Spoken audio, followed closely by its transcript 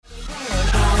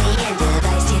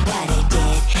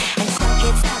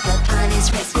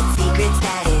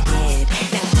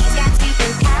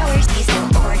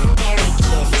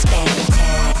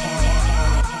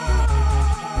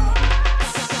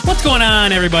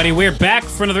on, everybody? We're back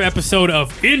for another episode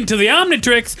of Into the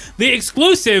Omnitrix, the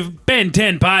exclusive Ben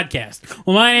 10 podcast.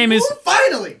 Well, my name is...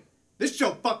 Finally! This show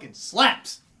fucking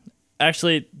slaps.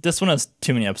 Actually, this one has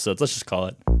too many episodes. Let's just call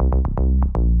it.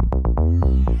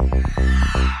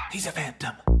 He's a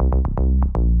phantom.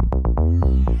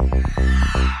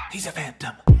 He's a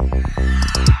phantom.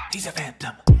 He's a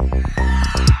phantom.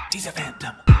 He's a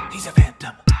phantom. He's a phantom.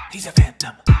 He's a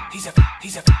phantom.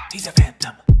 He's a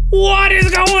phantom. What is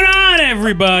going on,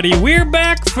 everybody? We're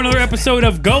back for another episode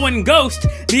of Going Ghost,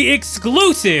 the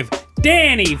exclusive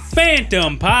Danny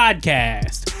Phantom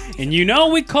podcast. And you know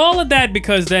we call it that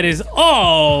because that is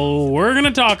all we're going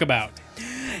to talk about.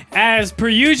 As per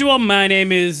usual, my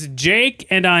name is Jake,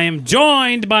 and I am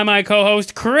joined by my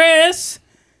co-host, Chris.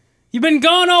 You've been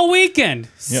gone all weekend.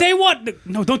 Yep. Say what?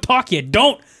 No, don't talk yet.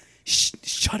 Don't.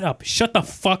 Shut up. Shut the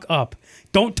fuck up.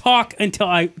 Don't talk until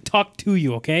I talk to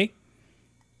you, okay?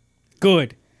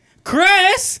 Good.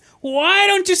 Chris, why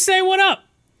don't you say what up?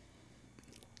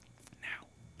 Now.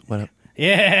 What up?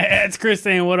 Yeah, it's Chris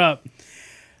saying what up.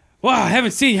 Wow, I haven't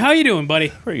seen you. How you doing, buddy?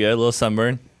 Pretty good. A little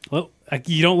sunburn. Well,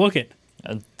 you don't look it.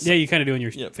 Yeah, you kind of do in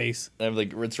your face. I have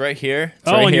it's right here.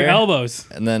 It's right on your elbows.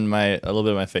 And then a little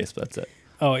bit of my face, but that's it.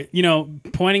 Oh,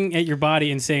 pointing at your body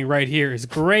and saying right here is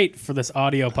great for this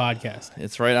audio podcast.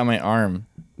 It's right on my arm.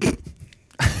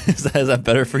 Is that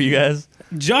better for you guys?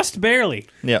 Just barely.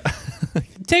 Yeah.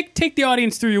 Take the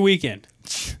audience through your weekend.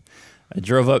 I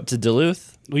drove up to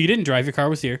Duluth. Well, you didn't drive. Your car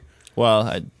was here.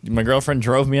 Well, my girlfriend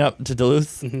drove me up to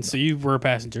Duluth. Mm-hmm, so you were a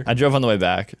passenger. I drove on the way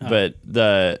back, but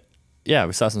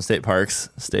we saw some state parks.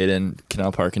 Stayed in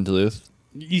Canal Park in Duluth.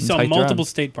 You saw multiple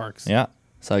state parks. Yeah.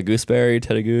 Saw Gooseberry,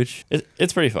 Tetagooch.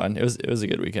 It's pretty fun. It was a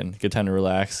good weekend. Good time to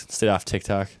relax. Stayed off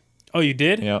TikTok. Oh, you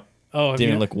did? Yep. Oh, didn't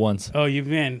even look once. Oh,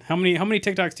 man. How many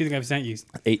TikToks do you think I've sent you?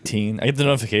 18. I get the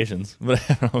notifications, but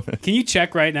I don't know. Can you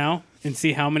check right now and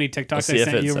see how many TikToks I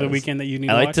sent you over the weekend that you need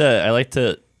to watch? I like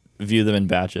to view them in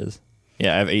batches.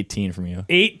 Yeah, I have 18 from you.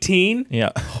 18?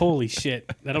 Yeah. Holy shit.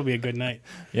 That'll be a good night.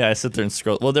 Yeah, I sit there and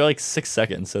scroll. Well, they're like 6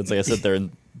 seconds, so it's like I sit there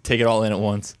and take it all in at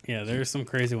once. Yeah, there's some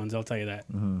crazy ones, I'll tell you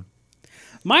that. Mm-hmm.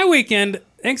 My weekend,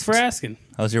 thanks for asking.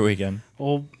 How was your weekend?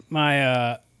 Well,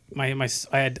 I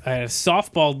had a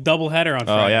softball doubleheader on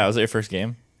Friday. Oh, yeah. Was it your first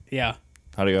game? Yeah.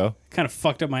 How'd it go? Kind of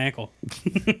fucked up my ankle.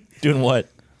 Doing what?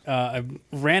 I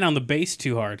ran on the base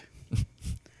too hard.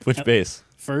 Which base?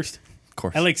 First. Of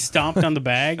course. I stomped on the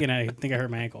bag, and I think I hurt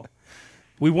my ankle.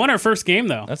 We won our first game,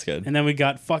 though. That's good. And then we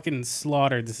got fucking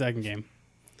slaughtered the second game.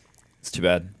 It's too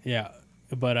bad. Yeah.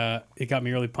 But it got me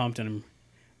really pumped, and I'm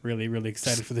really, really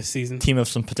excited for this season. Team of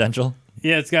some potential?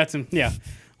 Yeah, it's got some, yeah.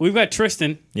 We've got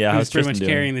Tristan. Yeah, who's pretty Tristan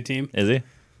much carrying the team. Is he?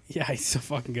 Yeah, he's so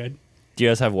fucking good. Do you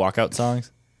guys have walkout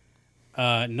songs?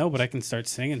 No, but I can start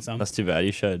singing some. That's too bad.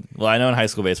 You should. Well, I know in high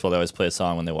school baseball they always play a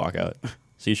song when they walk out,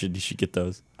 so you should get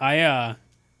those. I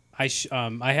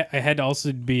had to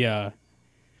also be the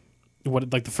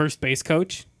first base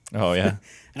coach. Oh yeah.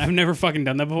 And I've never fucking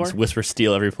done that before. Just whisper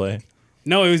steal every play.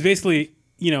 No, it was basically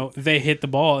they hit the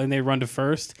ball and they run to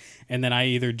first, and then I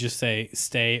either just say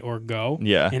stay or go.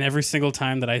 Yeah. And every single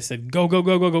time that I said go,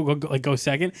 like go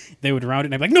second, they would round it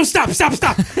and I'd be like, no, stop. And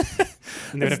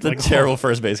they would have to the terrible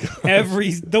first base coach.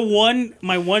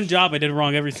 My one job I did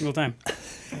wrong every single time.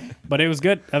 But it was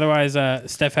good. Otherwise,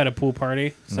 Steph had a pool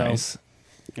party, so nice.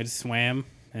 I just swam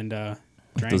and drank.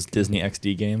 Like those Disney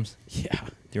XD games. Yeah.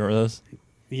 Do you remember those?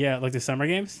 Yeah, like the summer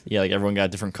games. Yeah, like everyone got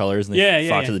different colors and they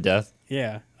fought to the death.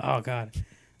 Yeah. Oh god,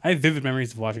 I have vivid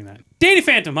memories of watching that. Danny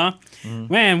Phantom, huh?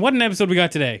 Man, what an episode we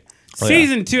got today.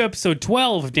 Season 2, episode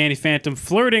 12 of Danny Phantom,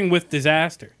 flirting with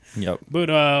disaster. Yep. But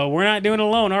we're not doing it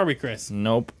alone, are we, Chris?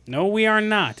 Nope. No, we are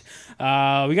not.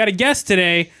 We got a guest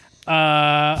today.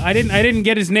 I didn't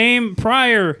get his name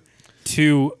prior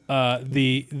to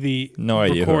the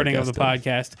recording of the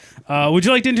podcast. Would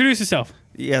you like to introduce yourself?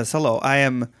 Yes, hello. I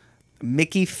am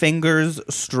Mickey Fingers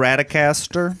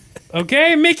Stratocaster,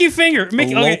 Okay, Mickey Finger. a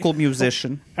local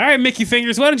musician. All right, Mickey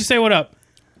Fingers, why don't you say what up?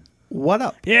 What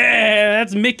up? Yeah,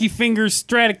 that's Mickey Fingers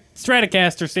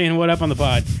Stratocaster saying what up on the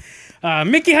pod.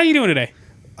 Mickey, how you doing today?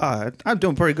 I'm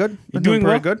doing pretty good. You doing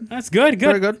pretty well? good. That's good.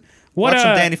 Pretty good. What, Watched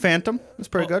some Danny Phantom. It's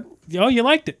pretty good. Oh, you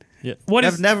liked it? Yeah.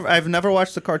 I've never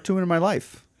watched a cartoon in my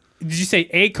life. Did you say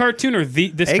a cartoon or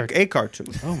this cartoon? A cartoon.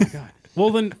 Oh my god. Well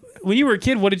then, when you were a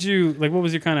kid, what did you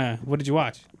what did you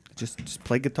watch? Just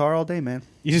play guitar all day, man.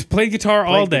 You just played guitar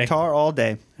all day. Guitar all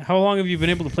day. How long have you been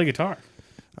able to play guitar?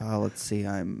 Let's see.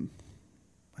 I'm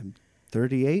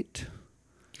 38.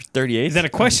 You're 38? Is that a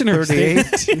question or a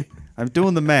 38? I'm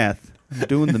doing the math.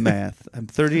 I'm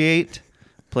 38.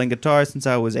 Playing guitar since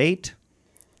I was 8.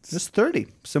 Just 30.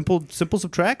 Simple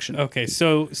subtraction. Okay,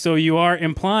 so you are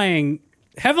implying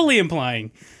heavily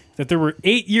implying that there were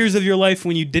 8 years of your life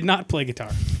when you did not play guitar.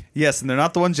 Yes, and they're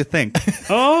not the ones you think.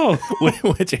 Oh,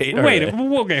 Which 8 are wait. they?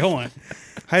 Okay, hold on.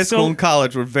 High school So- and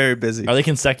college were very busy. Are they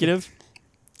consecutive?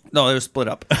 No, they were split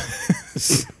up.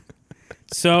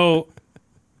 So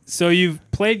you've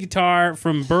played guitar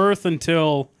from birth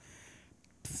until.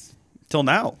 Till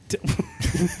now.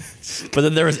 But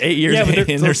then there was 8 years Yeah, but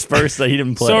interspersed that he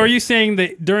didn't play. So are you saying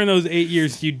that during those 8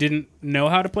 years you didn't know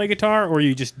how to play guitar, or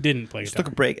you just didn't play Just guitar?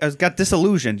 took a break. I got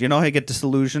disillusioned. You know how you get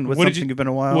disillusioned with What did something you- you've been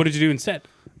a while? What did you do instead?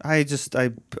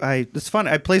 It's fun.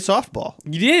 I play softball.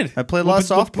 You did. I played a lot of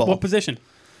softball. What position?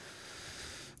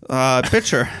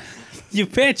 Pitcher. You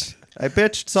pitch. I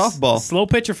pitched softball. Slow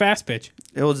pitch or fast pitch?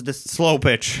 It was just slow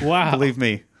pitch. Wow. Believe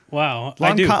me. Wow, A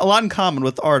lot, I do. a lot in common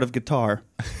with the art of guitar.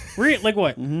 Like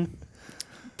what?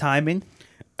 Timing.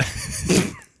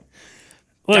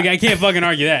 Look, I can't fucking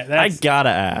argue that. I That's, gotta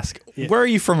ask, where are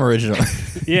you from originally?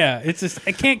 yeah, it's just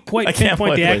I can't quite I can't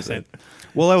pinpoint the place accent.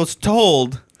 Well, I was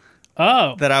told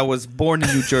Oh, that I was born in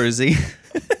New Jersey.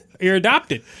 you're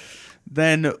adopted.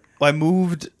 Then I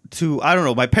moved to, I don't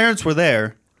know, my parents were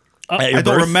there. At I your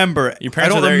don't birth? remember. Your I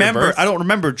parents don't were there at your remember. birth? I don't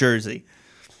remember Jersey.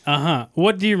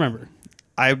 What do you remember?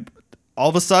 All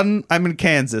of a sudden I'm in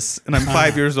Kansas and I'm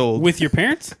 5 years old. With your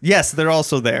parents? Yes, they're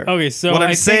also there. Okay, so what I I'm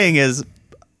think- saying is,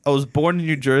 I was born in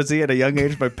New Jersey at a young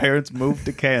age. My parents moved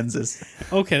to Kansas.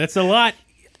 Okay, that's a lot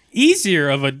easier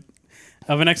of an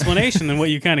explanation than what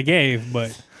you kind of gave.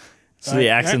 But So the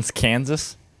accent's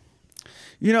Kansas?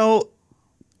 You know,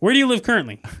 where do you live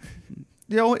currently?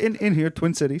 in here,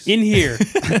 Twin Cities. In here.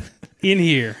 In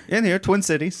here. In here, Twin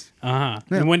Cities. Yeah.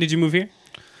 And when did you move here?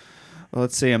 Well,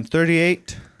 let's see. I'm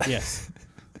 38. Yes.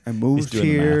 I moved doing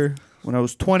the here when I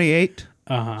was 28.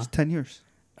 Uh-huh. It's 10 years.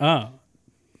 Oh.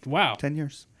 Wow. 10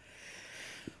 years.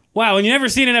 Wow, and you never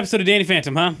seen an episode of Danny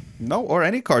Phantom, huh? No, or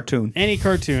any cartoon. Any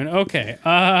cartoon. Okay.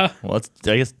 Well, let's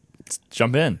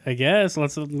jump in. I guess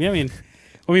let's. I mean,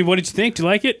 what did you think? Do you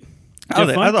like it? Did you have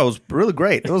I fun? thought it was really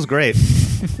great. It was great.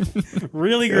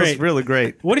 Really It was great. really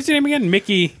great. What is your name again?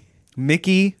 Mickey.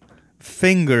 Mickey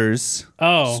Fingers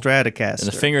Oh. Stratocaster. And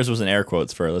the fingers was in air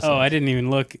quotes for our listeners. Oh, I didn't even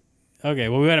look. Okay,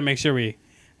 well, we got to make sure we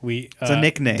It's a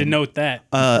nickname. denote that.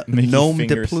 Mickey Gnome de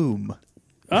Fingers. Plume.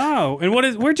 Oh, and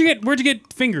where'd you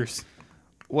get fingers?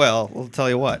 Well, I'll tell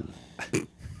you what.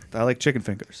 I like chicken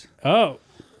fingers. Oh,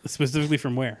 specifically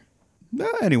from where?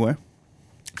 Anywhere.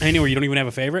 Anywhere you don't even have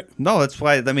a favorite? No, that's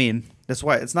why. I mean, that's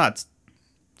why it's not.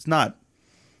 It's not.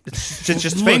 It's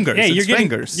just Look, fingers. Hey, it's you're getting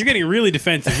fingers. you're getting really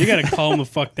defensive. You got to calm the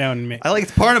fuck down and I like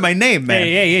it's part of my name, man.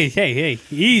 Hey,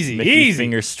 easy, Mickey easy.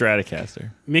 Fingers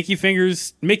Stratocaster. Mickey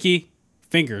Fingers.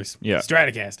 Yeah.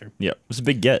 Stratocaster. Yep. It was a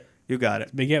big get. You got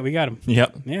it. Big yeah, we got him.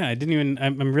 Yep. Yeah, I didn't even.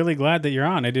 I'm really glad that you're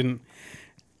on. I didn't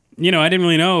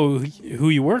really know who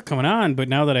you were coming on, but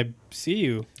now that I see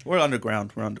you, We're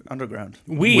underground. We're underground.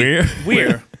 We're-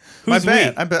 we're My who's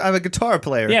band. we? I'm a guitar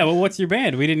player. Yeah, well, what's your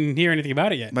band? We didn't hear anything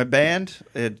about it yet. My band.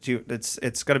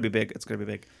 It's gonna be big. It's gonna be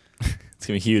big. It's going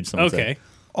to be huge. someone said. Okay,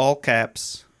 All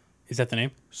caps. is that the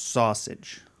name?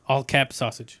 Sausage. All cap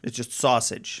sausage. It's just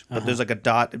sausage, but there's like a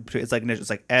dot. It's like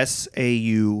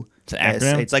SAU. It's an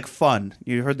acronym? It's like fun.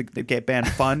 You heard the band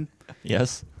Fun?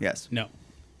 Yes. Yes. No. What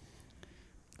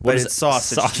But does it's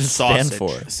sausage. Sausage stand Sausage.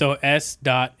 for? So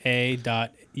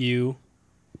S.A.U,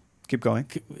 Keep going.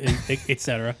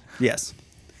 etc. Yes.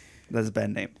 That's a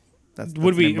band name. That's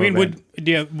Would the we? name I of mean,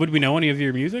 our band. would we know any of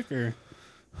your music or?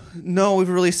 No, we've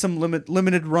released some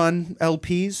limited run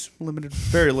LPs,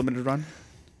 very limited run.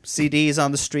 CDs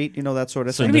on the street, that sort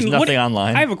of So thing. there's nothing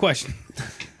online? I have a question.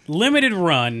 Limited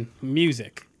run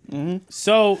music. Mm-hmm.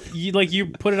 So you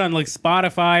put it on like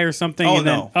Spotify or something? Oh and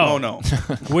no! Then, Oh no!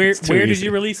 Where too did easy.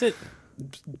 you release it?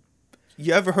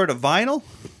 You ever heard of vinyl?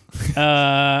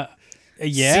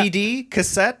 Yeah. CD,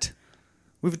 cassette?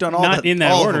 We've done all Not that. in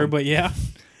that all of order, them. but yeah.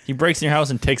 He breaks in your house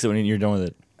and takes it when you're done with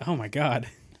it. Oh my god,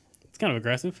 it's kind of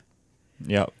aggressive.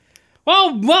 Yep.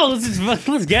 Well,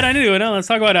 let's get into it. Huh? Let's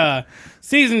talk about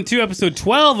season 2, episode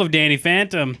 12 of Danny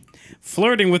Phantom,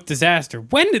 Flirting with Disaster.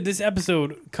 When did this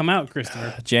episode come out,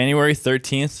 Christopher? January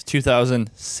 13th,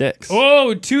 2006.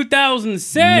 Oh,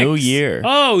 2006. New year.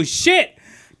 Oh shit!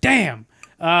 Damn.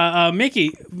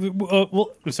 Mickey.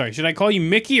 Well, I'm sorry. Should I call you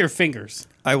Mickey or Fingers?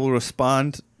 I will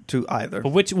respond to either.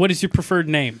 What is your preferred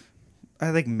name?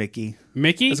 I think Mickey.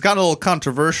 Mickey? It's gotten a little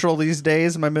controversial these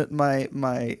days. My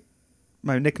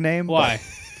nickname. Why?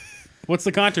 What's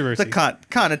the controversy? The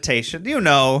connotation.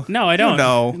 No, I don't.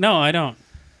 No. No, I don't.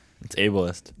 It's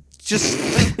ableist. Just.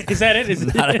 Is that it?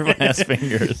 Is Not everyone has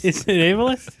fingers. Is it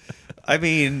ableist? I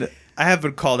mean, I have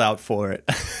been called out for it.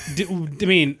 I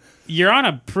mean, you're on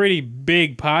a pretty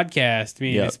big podcast. I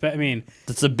mean, Yep. I mean,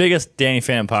 It's the biggest Danny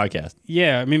Phantom podcast.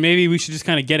 yeah. I mean, maybe we should just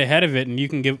kind of get ahead of it, and you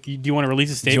can give. Do you want to release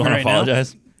a Do you statement want to right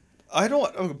apologize? I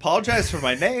don't apologize for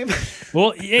my name. now?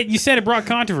 Well, you said it brought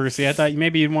controversy. I thought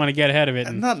maybe you'd want to get ahead of it.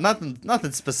 And,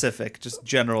 Nothing specific, just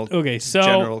general. Okay, so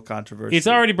general controversy. it's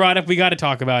already brought up. We got to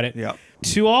talk about it. Yeah.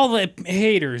 To all the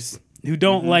haters who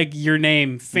don't like your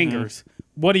name, Fingers,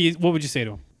 what would you say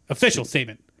to them? Official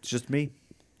statement. It's just me.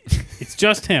 It's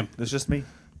just him. It's just me.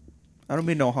 I don't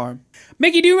mean no harm.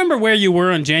 Mickey, do you remember where you were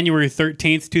on January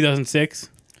 13th, 2006?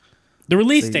 The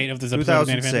release date of this episode of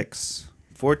Danny Phantom. 2006.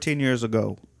 14 years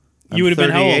ago. You would have been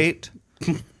how old?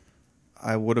 38.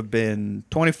 I would have been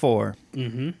 24.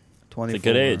 Mm-hmm. 24. It's a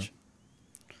good age.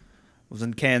 Was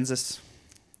in Kansas,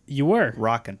 You were.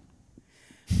 rocking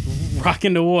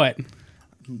Rocking to what?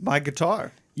 my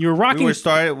guitar. You were rocking.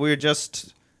 We were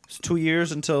just 2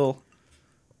 years until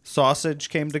Sausage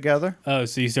came together. Oh,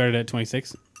 so you started at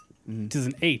 26?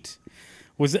 2008.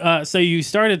 Was so you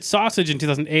started Sausage in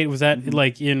 2008. Was that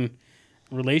like in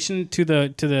relation to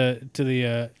the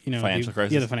Financial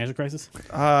crisis? Yeah, the financial crisis.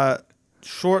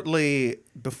 Shortly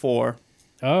before.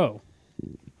 Oh,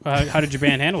 how did your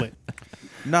band handle it?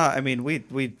 Nah, I mean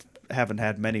we haven't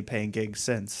had many paying gigs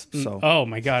since. So Oh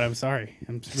my God, I'm sorry.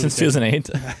 I'm really Since 2008.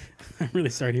 I'm really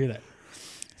sorry to hear that.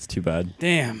 It's too bad.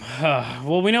 Damn.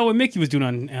 Well, we know what Mickey was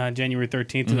doing on January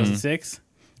 13th, 2006.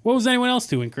 What was anyone else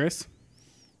doing, Chris?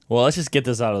 Well, let's just get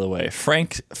this out of the way.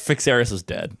 Frank Fixeris is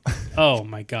dead. Oh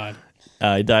my God.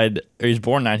 He died. Or he was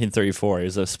born in 1934. He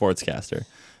was a sportscaster.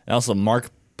 And also Mark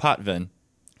Potvin.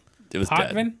 It was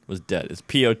Potvin? dead. Was dead. It's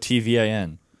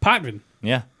Potvin. Potvin.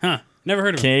 Yeah. Huh. Never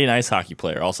heard of him. Canadian ice hockey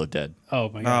player, also dead. Oh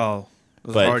my God. oh, it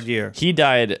was But a hard year. he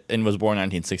died and was born in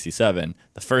 1967.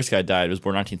 The first guy died was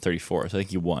born in 1934, so I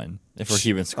think he won if we're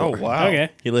keeping score. Oh wow. Okay.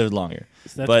 He lived longer.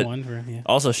 So that's But one for yeah.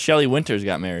 also, Shelley Winters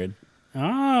got married.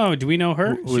 Oh, do we know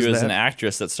her? Who She is was that? an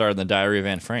actress that starred in The Diary of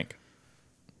Anne Frank.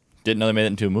 Didn't know they made it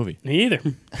into a movie. Me either.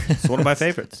 It's one of my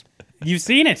favorites. You've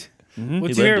seen it. What's He your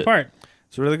lived favorite it. part?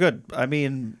 It's really good. I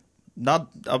mean,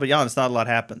 I'll be honest, not a lot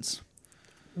happens.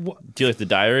 Do you like The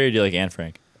Diary or do you like Anne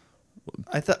Frank?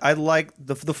 I like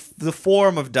the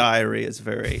form of diary is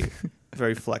very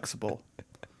very flexible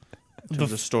in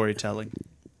terms of storytelling.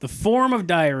 The form of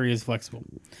diary is flexible.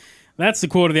 That's the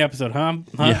quote of the episode, huh?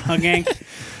 Huh, gang?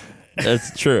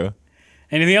 That's true.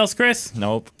 Anything else, Chris?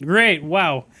 Nope. Great.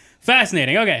 Wow.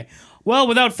 Fascinating. Okay. Well,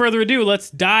 without further ado, let's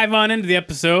dive on into the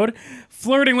episode.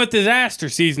 Flirting with Disaster,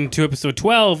 Season 2, Episode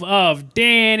 12 of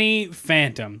Danny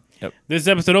Phantom. Yep. This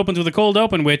episode opens with a cold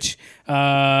open, which,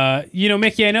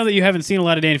 Mickey, I know that you haven't seen a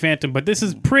lot of Danny Phantom, but this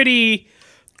is pretty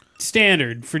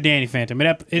standard for Danny Phantom.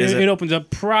 It opens up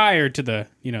prior to the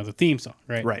theme song,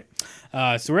 right?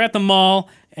 Right. So we're at the mall,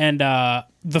 and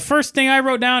the first thing I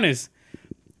wrote down is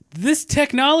this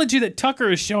technology that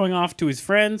Tucker is showing off to his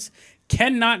friends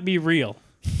cannot be real.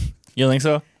 You don't think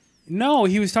so? No,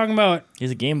 he was talking about.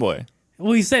 He's a Game Boy.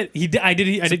 Well, he said he. I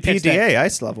did catch PDA. that. I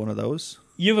still have one of those.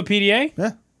 You have a PDA?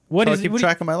 Yeah. What So is I keep what,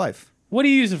 track of my life. what do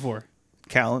you use it for?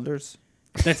 Calendars,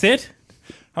 That's it.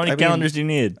 How many I mean- calendars do you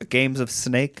need? games of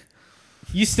Snake.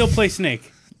 You still play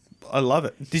Snake? I love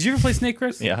it. Did you ever play Snake,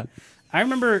 Chris? Yeah. I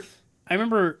remember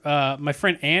my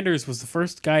friend Anders was the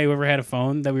first guy who ever had a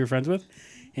phone that we were friends with,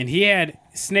 and he had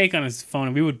Snake on his phone,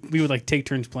 and we would like take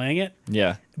turns playing it.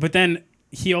 Yeah. But then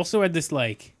he also had this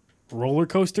like roller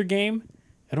coaster game.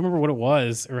 I don't remember what it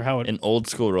was or how it. An old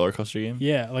school roller coaster game.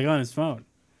 Yeah, like on his phone.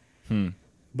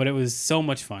 But it was so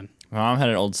much fun. My mom had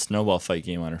an old snowball fight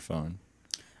game on her phone.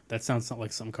 That sounds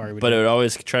like some car would But do. it would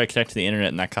always try to connect to the internet,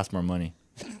 and that cost more money.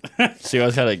 So you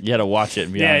always had to watch it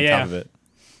and be Yeah, on yeah. top of it.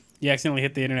 You accidentally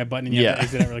hit the internet button and you have to Yeah.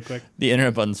 exit out really quick. The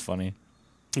internet button's funny.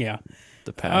 Yeah.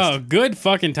 The past. Oh, good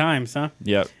fucking times, huh?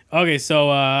 Yep. Okay,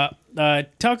 so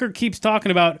Tucker keeps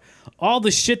talking about all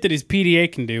the shit that his PDA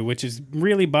can do, which is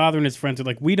really bothering his friends. They're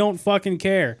like, we don't fucking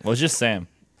care. Well, it's just Sam.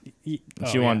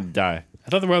 She wanted to die. I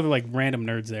thought there were other like random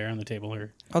nerds there on the table.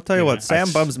 Or I'll tell you Yeah. what,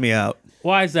 Sam bums me out.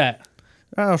 why is that?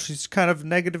 Oh, she's kind of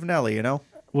negative Nelly, you know?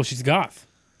 Well, she's goth.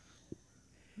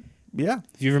 Yeah, Have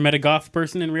you ever met a goth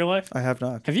person in real life? I have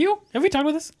not. Have you? Have we talked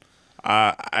about this?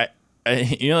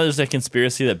 There's a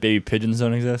conspiracy that baby pigeons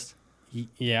don't exist.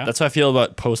 Yeah. That's how I feel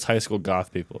about post high school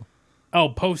goth people. Oh,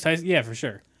 post high. Yeah, for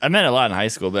sure. I met a lot in high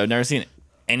school, but I've never seen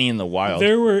any in the wild.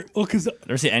 There were because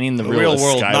Never seen any in the The real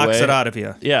world Skyway. knocks it out of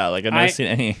you. Yeah, like I've never I- seen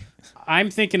any. I'm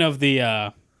thinking of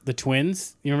the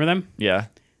twins. You remember them? Yeah.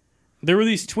 There were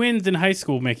these twins in high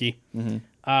school, Mickey.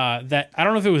 That I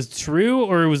don't know if it was true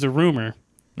or it was a rumor.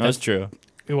 No, it's true.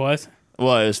 It was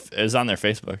Well, it was on their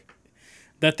Facebook.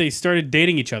 that they started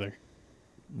dating each other.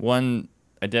 One,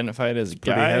 identified as a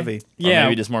pretty guy. heavy. Or Yeah.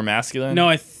 maybe just more masculine. No,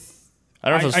 I don't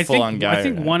know if it was full on guy. I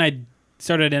think or not. one I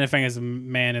started identifying as a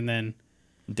man, and then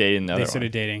dating the they other started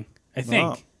one. dating. I think.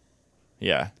 Oh.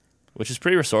 Yeah, which is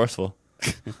pretty resourceful.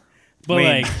 But I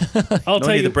mean, like, I'll No tell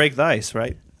need you, to break the ice,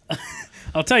 right?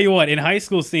 I'll tell you what. In high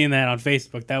school, seeing that on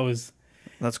Facebook, that was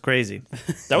That's crazy.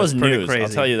 That was pretty news. I'll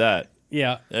crazy. tell you that.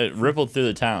 yeah, It rippled through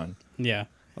the town. yeah,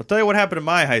 I'll tell you what happened in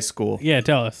my high school. yeah.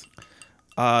 Tell us.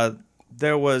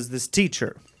 There was this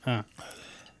teacher, Huh.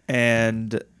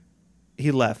 and he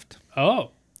left.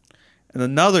 Oh, And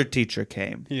another teacher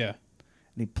came, yeah.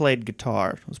 and he played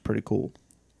guitar. It was pretty cool.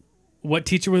 What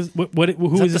teacher was? Who Is was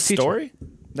that the this teacher? story?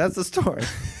 That's the story.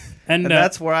 And, And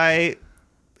that's where I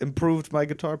improved my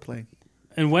guitar playing.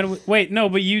 and when? Wait, no,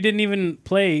 but you didn't even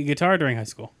play guitar during high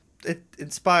school. It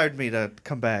inspired me to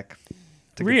come back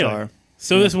to Really? guitar.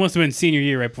 So this must have been senior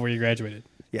year, right before you graduated.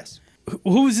 Yes.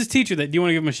 Who was this teacher? That do you want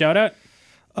to give him a shout out?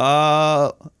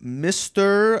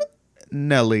 Mr.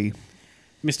 Nelly.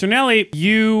 Mr. Nelly,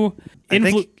 you I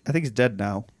think he's dead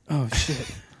now. Oh shit!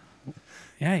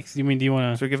 Yikes! You mean do you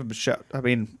want So we give him a shout. I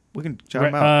mean, we can to shout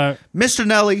him out. Mr.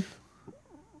 Nelly,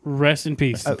 rest in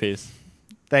peace? Rest in peace.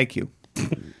 thank you. He's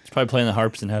probably playing the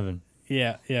harps in heaven.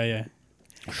 Yeah, yeah, yeah.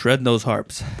 Shredding those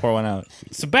harps. Pour one out.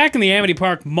 So back in the Amity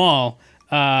Park Mall,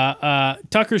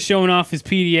 Tucker's showing off his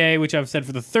PDA, which I've said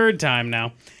for the third time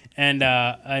now, and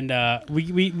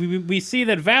we see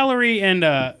that Valerie and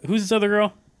who's this other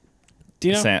girl? Do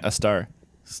you know? A star.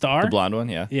 Star? The blonde one,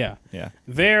 yeah. Yeah. Yeah.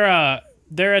 They're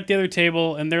at the other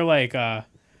table and they're like,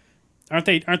 aren't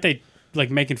they like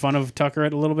making fun of Tucker a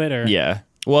little bit or? Yeah.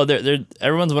 Well, they're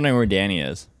everyone's wondering where Danny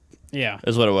is. Yeah.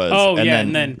 Is what it was. Oh, and yeah, then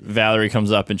and then- Valerie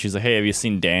comes up and she's like, "Hey, have you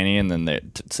seen Danny?" And then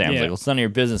Sam's Yeah. like, "Well, it's none of your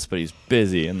business, but he's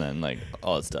busy." And then like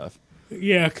all that stuff.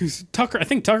 Yeah, because I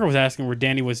think Tucker was asking where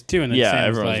Danny was too, and then Yeah, Sam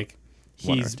was everyone's like,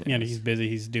 wondering he's where Danny he's busy,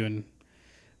 he's doing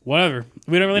whatever.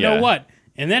 We don't really Yeah. know what.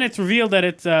 And then it's revealed that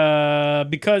it's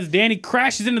because Danny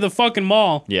crashes into the fucking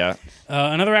mall, Yeah.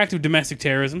 another act of domestic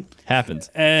terrorism, Happens.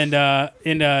 and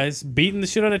is beating the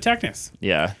shit out of Technus.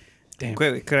 Yeah. Damn.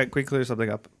 Quick, could I clear something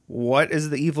up? What is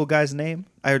the evil guy's name?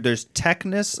 I heard there's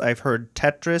Technus. I've heard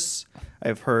Tetris.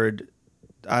 I've heard,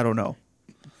 I don't know,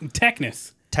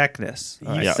 Technus. Technus.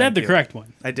 All You right, Yeah. said thank the you. correct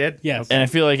one. I did? Yes. And I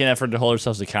feel like in an effort to hold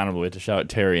ourselves accountable, we have to shout at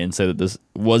Terry and say that this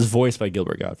was voiced by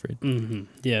Gilbert Gottfried.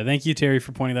 Yeah. Thank you, Terry,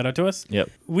 for pointing that out to us. Yep.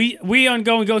 We on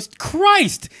Go and Ghost.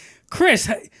 Christ, Chris,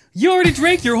 you already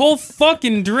drank your whole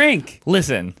fucking drink.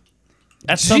 Listen.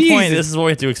 At some point, Jesus. this is what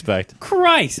we have to expect.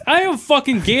 Christ, I have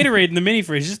fucking Gatorade in the mini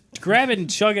fridge. Just grab it and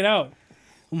chug it out.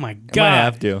 Oh my god. Might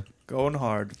have to. Going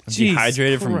hard. Jesus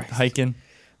Dehydrated from Christ. hiking.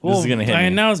 Well, This is gonna hit me.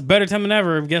 And now it's better time than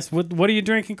ever. Guess what are you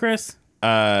drinking, Chris?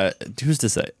 Who's to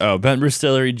say? Oh, Bent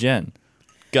Distillery Gin.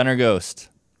 Gunner Ghost.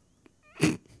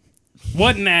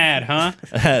 What an ad, huh?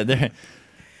 There-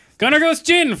 Gunner Ghost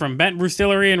Gin from Bent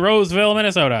Distillery in Roseville,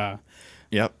 Minnesota.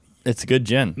 Yep. It's a good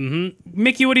gin.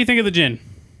 Mickey, what do you think of the gin?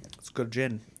 It's good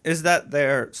gin. Is that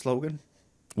their slogan?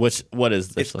 What is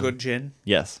this? It's good gin?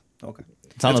 Yes. Okay.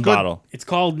 It's on It's the good. bottle. It's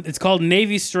called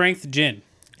Navy Strength Gin.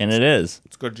 And it is.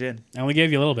 It's good gin. I only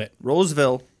gave you a little bit.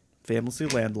 Roseville, famously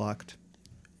landlocked.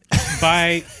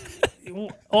 By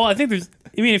well, I think there's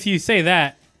I mean if you say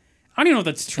that, I don't even know if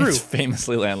that's true. It's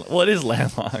famously landlocked. Well, it is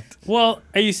landlocked. Well,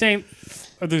 are you saying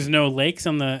there's no lakes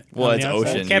on the Well, on it's the outside?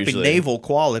 ocean. It can't usually. be naval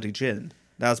quality gin.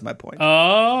 That's my point.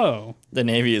 Oh. The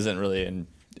Navy isn't really in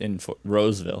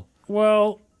Roseville.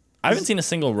 Well, I haven't seen a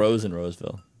single rose in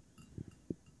Roseville.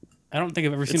 I don't think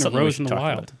I've ever It's seen a something we rose should in the talk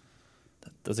wild.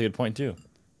 about. That's a good point too.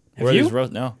 Have Where are you? these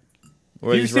roses? No.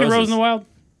 Where are Have you these seen a rose roses? in the wild?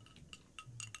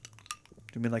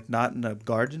 Do you mean like not in a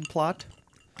garden plot?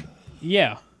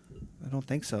 Yeah. I don't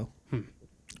think so.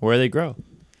 Where they grow?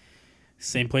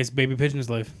 Same place baby pigeons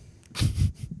live.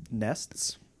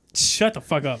 Nests? Shut the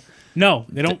fuck up. No,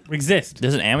 they don't exist.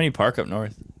 There's an Amity Park up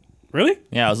north. Really?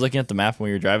 Yeah, I was looking at the map when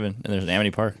we were driving, and there's an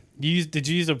Amity Park. Did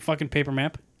you use a fucking paper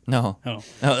map? No. Oh.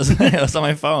 No, it was on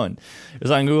my phone. It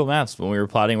was on Google Maps when we were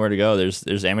plotting where to go.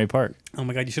 There's Amity Park. Oh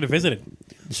my god, you should have visited.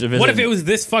 You should What if it was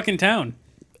this fucking town?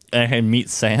 And I had meet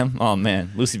Sam. Oh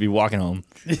man, Lucy'd be walking home.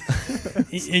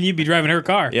 And you'd be driving her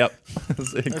car. Yep.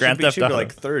 Grand Theft She'd be Auto.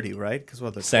 like 30, right? Because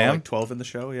what, Sam? like 12 in the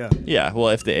show? Yeah. Yeah. Well,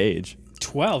 if they age.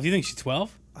 12. You think she's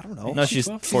 12? I don't know. No, she's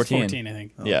 12? 14. She's 14, I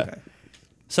think. Oh, yeah. okay.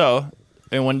 So,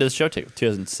 and when did the show take?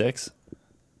 2006.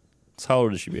 So how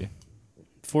old did she be?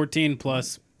 14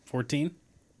 plus 14?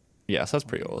 Yeah, so that's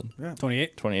pretty old.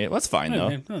 28? 28. Well, that's fine though.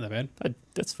 Not that bad.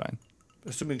 That's fine.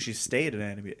 Assuming she stayed at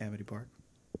Amity Park.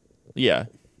 Yeah,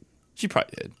 she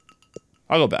probably did.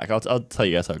 I'll go back. I'll tell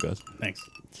you guys how it goes. Thanks.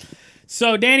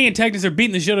 So Danny and Technus are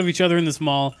beating the shit out of each other in this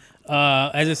mall.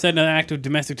 As I said, another act of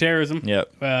domestic terrorism.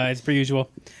 Yep. As per usual.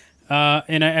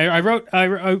 And I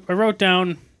wrote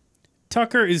down,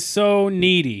 Tucker is so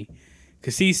needy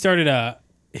because he started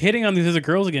hitting on these other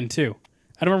girls again too.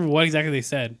 I don't remember what exactly they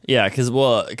said. Yeah, because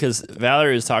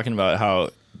Valerie was talking about how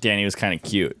Danny was kind of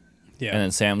cute. Yeah. And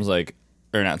then Sam's like,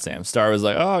 or not Sam, Star was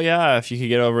like, oh yeah, if you could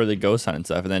get over the ghost hunt and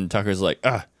stuff. And then Tucker's like,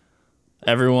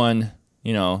 everyone,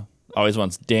 always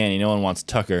wants Danny. No one wants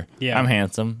Tucker. Yeah. I'm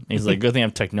handsome. And he's like, good thing I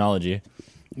have technology.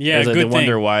 Yeah, Like, good they thing.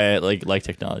 wonder why I like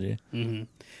technology.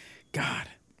 God.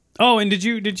 Oh, and did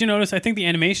you notice? I think the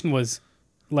animation was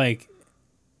like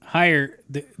higher.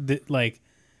 Like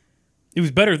it was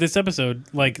better this episode,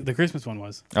 like the Christmas one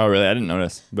was. Oh really? I didn't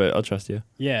notice, but I'll trust you.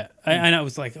 Yeah, and I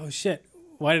was like, oh shit,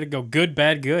 why did it go good,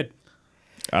 bad, good?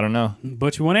 I don't know.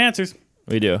 Butcher one answers.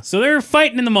 We do. So they're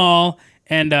fighting in the mall,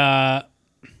 and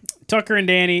Tucker and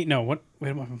Danny. No, what? Wait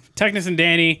a minute. Technus and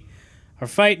Danny are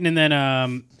fighting, and then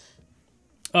and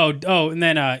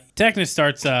then Technus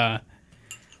starts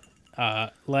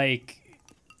like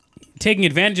taking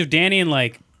advantage of Danny and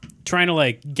like trying to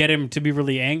like get him to be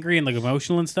really angry and like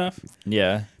emotional and stuff.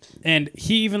 Yeah. And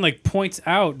he even like points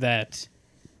out that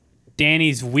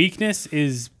Danny's weakness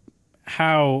is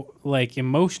how like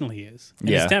emotional he is and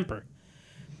Yeah. his temper.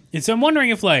 And so I'm wondering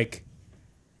if like,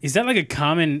 is that like a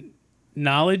common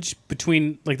knowledge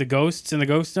between like the ghosts and the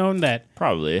Ghost Zone that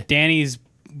Probably. Danny's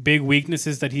big weakness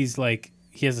is that he's like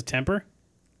he has a temper?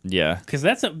 Yeah. Because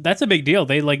that's a big deal.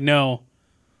 They like know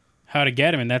how to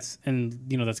get him, and that's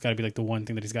got to be like the one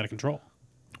thing that he's got to control.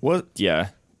 What Yeah.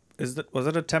 was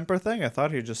it a temper thing? I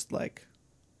thought he just liked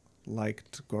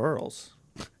girls.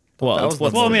 Well, That was the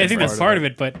Well, I mean, I think part that's of part it.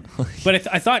 of it, but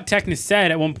I thought Technus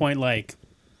said at one point like,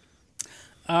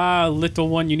 little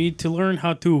one, you need to learn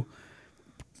how to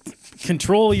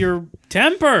control your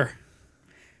temper.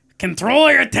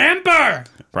 Control your temper.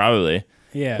 probably.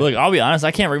 Yeah. Look, I'll be honest.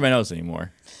 I can't read my notes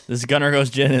anymore. This Gunner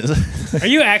Ghost gin is. Are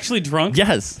you actually drunk?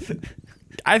 Yes.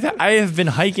 I have been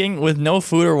hiking with no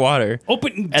food or water.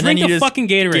 Open, And then drink you a just fucking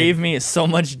Gatorade. gave me so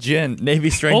much gin, Navy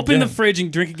strength. Open the gin. fridge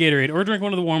and drink a Gatorade, or drink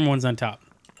one of the warm ones on top.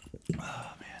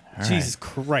 Oh man! Jesus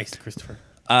Christ, Christopher!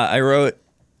 I wrote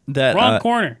that. Wrong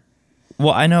corner.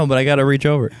 Well, I know, but I got to reach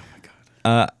over. Oh my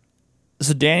god.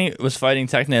 So Danny was fighting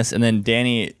Technus, and then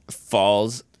Danny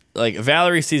falls. Like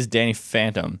Valerie sees Danny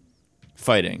Phantom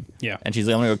fighting. Yeah. And she's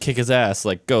like, I'm gonna go kick his ass,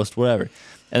 like Ghost, whatever.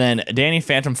 And then Danny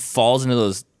Phantom falls into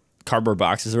those cardboard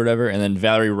boxes or whatever, and then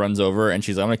Valerie runs over and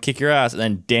she's like, I'm gonna kick your ass. And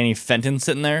then Danny Fenton's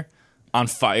sitting there on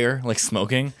fire, like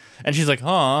smoking, and she's like,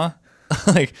 aw.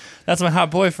 Like, that's my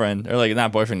hot boyfriend. Or like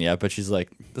not boyfriend yet, but she's like,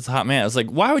 that's a hot man. I was like,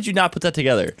 why would you not put that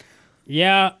together?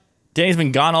 Yeah. Danny's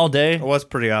been gone all day. It was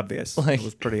pretty obvious. Like- It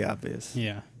was pretty obvious.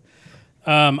 Yeah.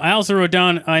 I also wrote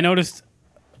down. I noticed.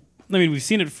 I mean, we've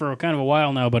seen it for kind of a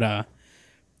while now, but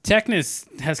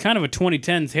Technus has kind of a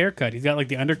 2010s haircut. He's got like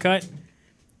the undercut.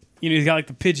 He's got like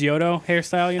the Pidgeotto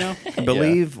hairstyle. I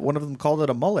believe one of them called it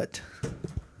a mullet.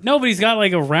 No, but he's got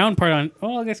like a round part on.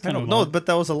 Well, I guess I kind of. don't know, but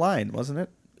that was a line, wasn't it?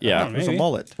 Yeah. don't It was a Maybe.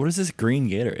 mullet. What is this green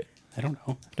Gatorade? I don't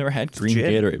know. I've never had green gin.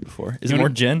 Gatorade before. Is You it more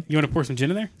wanna- gin? You want to pour some gin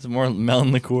in there? Is it more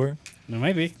melon liqueur? No,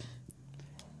 maybe.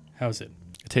 How's it?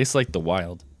 It tastes like the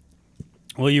wild.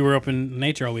 Well, you were up in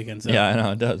nature all weekend, so Yeah, I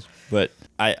know it does. But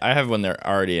I have when they're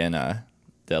already in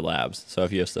the labs. So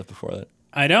if you have stuff before that.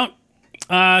 I don't.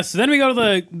 So then we go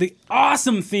to the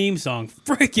awesome theme song.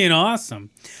 Freaking awesome.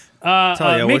 Tell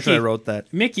you, I wish Mickey, I wrote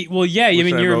that. Mickey, well, yeah, I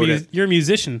mean, I you're wrote it. you're a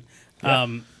musician. I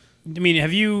mean,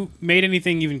 have you made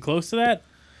anything even close to that?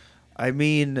 I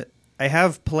mean, I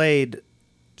have played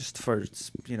just for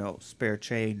spare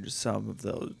change some of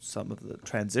the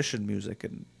transition music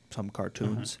in some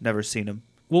cartoons. Never seen them.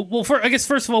 Well, I guess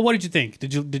first of all, what did you think?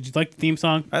 Did you like the theme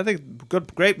song? I think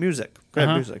great music. Great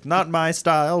Uh-huh. music. Not my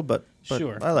style, but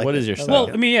Sure. I like What it. is your I like style?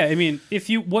 Well, I mean, yeah, I mean, if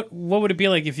you what would it be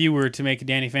like if you were to make a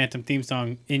Danny Phantom theme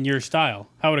song in your style?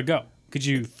 How would it go? Could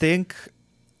you Think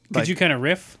you kind of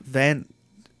riff?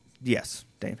 Yes,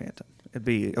 Danny Phantom. It'd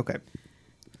be okay.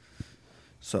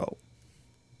 So,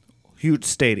 huge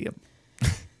stadium.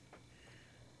 Is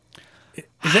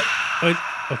it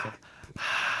okay?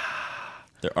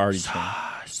 They're already cheering.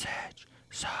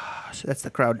 That's the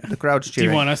crowd. The crowd's Do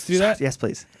cheering. you want us to do that? Yes,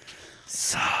 please.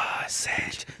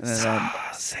 Sausage. And then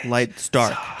lights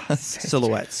dark,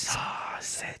 silhouettes.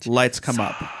 Lights come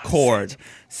up. Chord.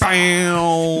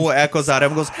 Bow, echoes out.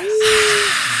 Everyone goes.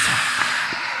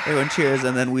 Everyone cheers,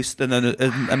 and then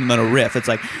and then a riff. It's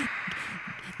like.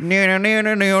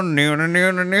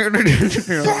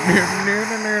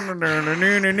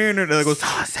 it goes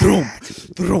throom,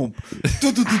 throom,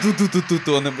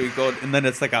 and then we go, and then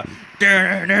it's like a,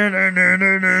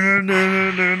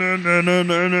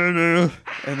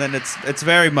 and then it's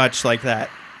very much like that,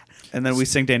 and then we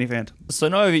sing Danny Phantom. So I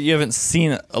know you haven't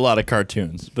seen a lot of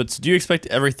cartoons, but do you expect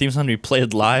every theme song to be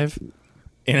played live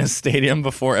in a stadium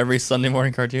before every Sunday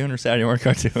morning cartoon or Saturday morning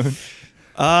cartoon?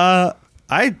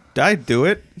 I do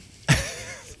it.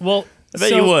 Well, I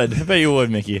bet you would. I bet you would,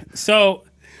 Mickey. So,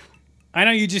 I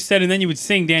know you just said, and then you would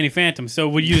sing Danny Phantom. So,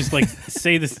 would you just like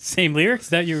say the same lyrics? Is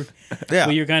that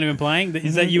what you're kind of implying?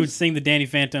 Is that you would sing the Danny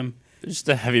Phantom? Just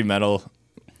a heavy metal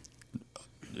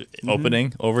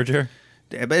opening overture.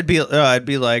 It'd be like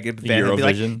Van,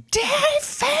 Eurovision. Danny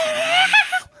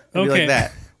Phantom. It'd be Okay. like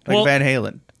that, like Well- Van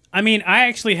Halen. I mean, I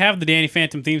actually have the Danny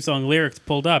Phantom theme song lyrics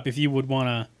pulled up. If you would want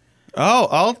to.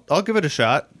 Oh, I'll give it a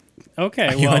shot. Okay.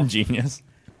 Are you well. on Genius?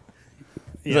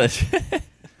 Yeah.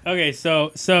 Okay.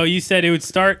 So you said it would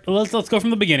start. Let's go from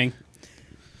the beginning.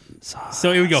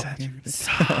 So here we go.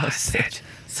 Sausage.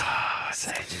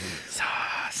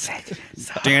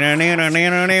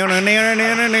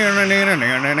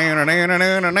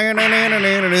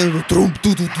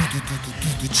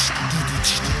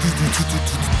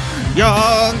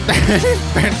 Young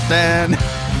Danny Phantom,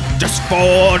 just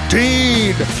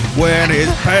 14, when his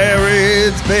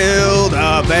parents built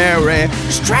a very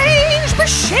strange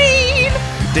machine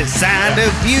designed to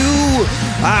view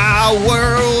our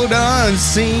world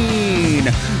unseen.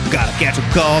 Gotta catch a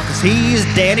call, cause he's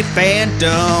Danny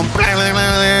Phantom. Blah, blah,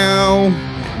 blah,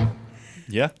 blah.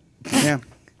 Yeah. Yeah,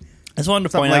 I just wanted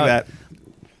to something point like out that.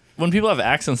 when people have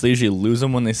accents, they usually lose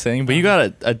them when they sing, but you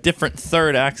got a different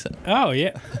third accent. Oh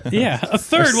yeah, yeah. A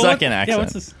third. Or second accent. Yeah.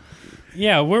 What's this?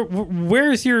 Yeah.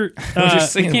 Where's your? Where's your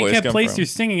singing you voice can't come place from? your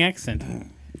singing accent.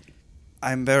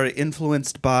 I'm very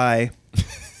influenced by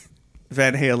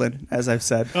Van Halen, as I've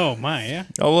said. Oh my. Yeah.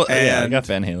 Oh, well, yeah, I And- got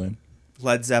Van Halen.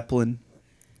 Led Zeppelin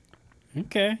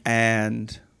Okay.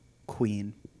 and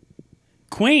Queen.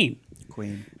 Queen.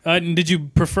 Did you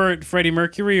prefer Freddie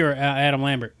Mercury or Adam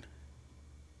Lambert?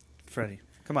 Freddie.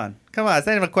 Come on. It's not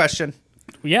even a question.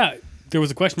 Yeah. There was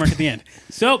a question mark at the end.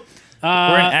 So.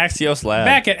 We're in Axios Lab.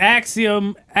 Back at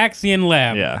Axion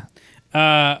Lab.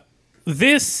 Yeah.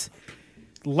 This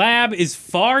lab is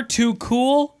far too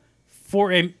cool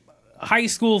for a high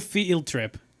school field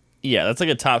trip. Yeah, that's like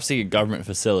a top secret government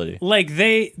facility. Like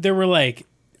there were like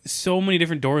so many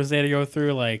different doors they had to go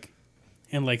through, like,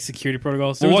 and like security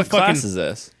protocols. There Well, was what a fucking, class is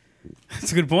this?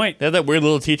 That's a good point. They had that weird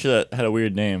little teacher that had a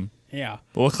weird name. Yeah.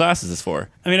 But what class is this for?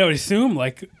 I mean, I would assume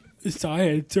like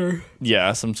science or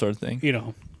Yeah, some sort of thing. you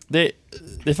know. They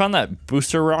found that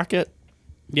booster rocket.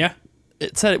 Yeah.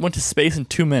 It said it went to space in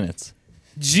 2 minutes.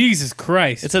 Jesus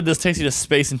Christ. It said this takes you to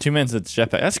space in 2 minutes. It's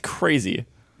jetpack. That's crazy.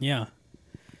 Yeah.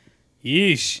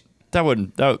 Yeesh. That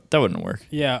wouldn't work.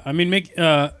 Yeah. I mean,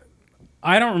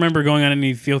 I don't remember going on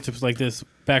any field trips like this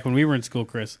back when we were in school,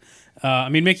 Chris. I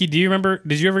mean, Mickey, do you remember?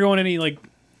 Did you ever go on any like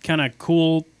kind of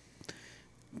cool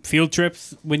field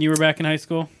trips when you were back in high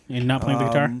school and not playing the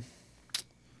guitar?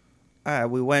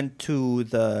 We went to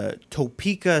the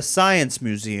Topeka Science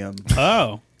Museum.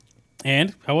 Oh.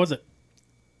 And how was it?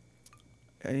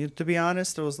 And to be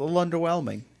honest, it was a little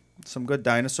underwhelming. Some good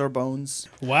dinosaur bones.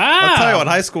 Wow. I'll tell you what,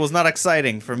 high school was not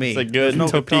exciting for me. It's a There's good no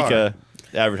Topeka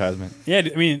guitar. advertisement. Yeah,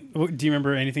 I mean, do you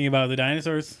remember anything about the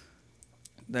dinosaurs?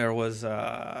 There was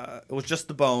it was just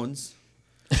the bones.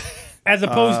 As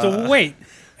opposed to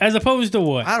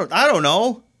what? I don't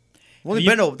know.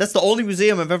 That's the only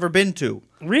museum I've ever been to.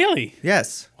 Really?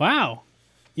 Yes. Wow.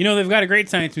 You know, they've got a great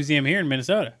science museum here in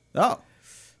Minnesota. Oh.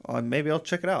 Well, maybe I'll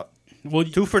check it out. Well,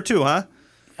 2 for 2, huh?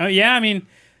 yeah, I mean,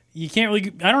 you can't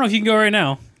really. I don't know if you can go right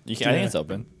now. You can, I think it's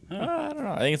open. I don't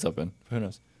know. I think it's open. Who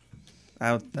knows?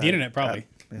 The internet, probably.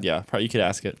 Yeah, probably you could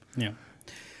ask it. Yeah.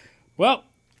 Well,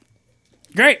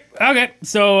 great. Okay,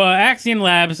 so Axion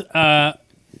Labs,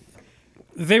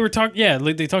 they were talking. Yeah,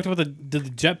 like, they talked about the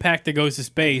jetpack that goes to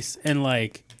space, and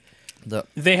like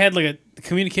they had like a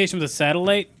communication with a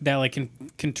satellite that like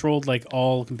controlled like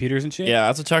all computers and shit. Yeah,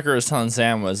 that's what Tucker was telling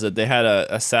Sam, was that they had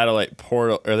a satellite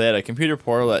portal, or they had a computer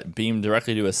portal that beamed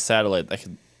directly to a satellite that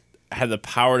had the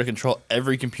power to control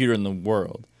every computer in the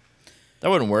world. That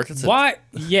wouldn't work. Why?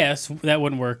 Yes, that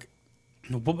wouldn't work.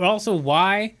 But also,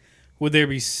 why would there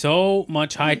be so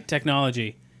much high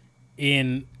technology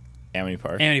in Amity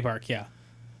Park. Amity Park? Yeah.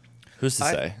 Who's to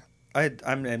say?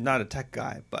 I'm not a tech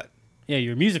guy, but Yeah,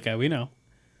 you're a music guy. We know.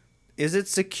 is it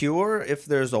secure if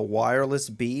there's a wireless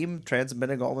beam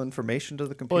transmitting all the information to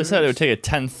the computer? Well, they said it would take a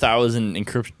 10,000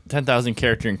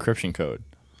 character encryption code.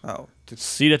 Oh,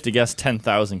 So you'd have to guess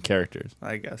 10,000 characters.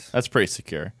 I guess. That's pretty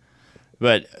secure.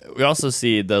 But we also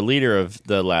see the leader of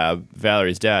the lab,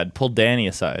 Valerie's dad, pull Danny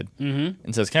aside and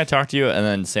says, "Can I talk to you?" And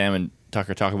then Sam and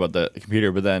Tucker talk about the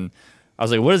computer. But then I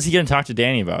was like, "What is he going to talk to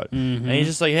Danny about?" And he's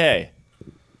just like, "Hey,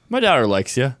 my daughter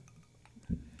likes you."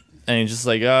 And he's just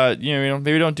like,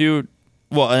 maybe don't do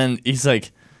well." And then he's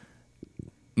like,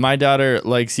 "My daughter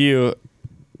likes you,"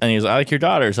 and he's like, "I like your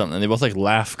daughter," or something. And they both like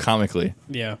laugh comically.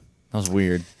 Yeah. That was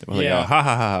weird. They were like, Yeah. "Oh, ha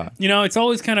ha ha ha." You know, it's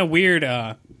always kind of weird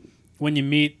when you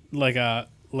meet like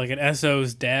an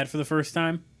SO's dad for the first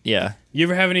time. Yeah. You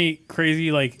ever have any crazy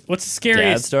what's the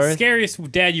scariest story?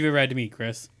 scariest dad you've ever had to meet,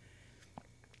 Chris?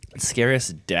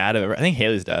 Scariest dad I've ever. I think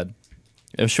Haley's dad.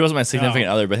 She wasn't my significant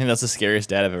other, but I think that's the scariest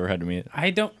dad I've ever had to meet.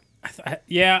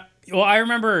 Yeah. Well, I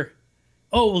remember.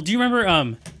 Oh, well, do you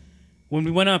remember when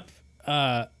we went up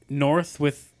north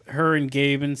with her and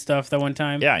Gabe and stuff that one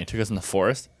time? Yeah, he took us in the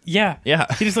forest. Yeah. Yeah.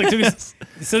 He just took us.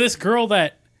 So this girl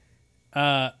that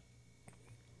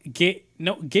Gabe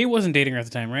wasn't dating her at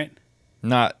the time, right?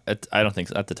 I don't think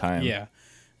so at the time. Yeah.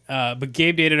 But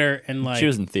Gabe dated her and She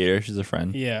was in theater. She's a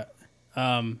friend. Yeah.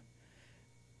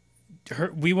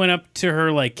 We went up to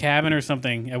her cabin or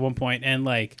something at one point, and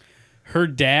her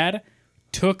dad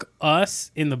took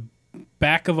us in the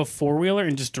back of a 4-wheeler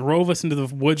and just drove us into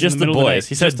the woods. Just in the the middle boys. Of the night.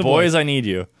 He said, Just the "Boys, I need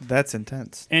you." That's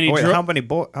intense. And he Wait, dro- how many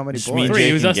boys? Just me and boys? Three.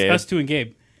 It was Jake and us Gabe. two and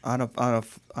Gabe. On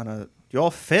a you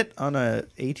all fit on a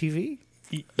ATV?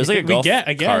 It was like a golf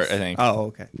I guess. cart, I think. Oh,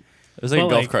 okay. It was like a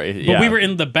golf cart. But Yeah. we were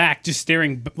in the back, just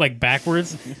staring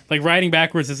backwards, riding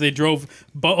backwards as they drove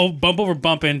bump over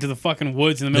bump into the fucking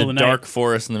woods in the middle the of the dark night.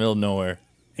 forest in the middle of nowhere.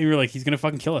 And we were like, he's gonna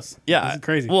fucking kill us. Yeah. This is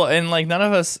crazy. Well, and none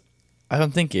of us, I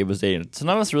don't think Gabe was dating. So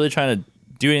none of us really trying to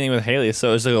do anything with Haley. So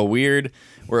it was a weird,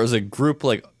 where it was a group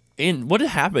what had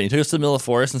happened? He took us to the middle of the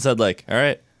forest and said all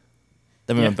right.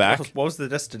 Then we went back. What was the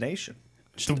destination?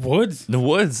 The woods. The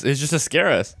woods. It's just to scare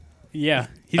us. Yeah.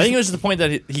 I think it was just the point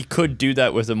that he could do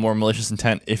that with a more malicious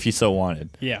intent if he so wanted.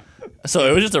 Yeah. So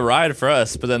it was just a ride for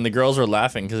us, but then the girls were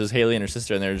laughing because it was Haley and her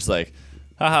sister, and they were just like,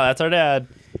 haha, that's our dad.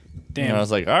 Damn. And I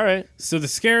was like, all right. So the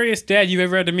scariest dad you've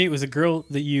ever had to meet was a girl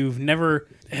that you've never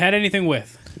had anything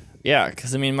with. Yeah,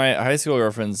 because, my high school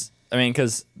girlfriends,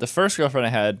 because the first girlfriend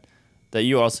I had that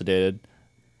you also dated,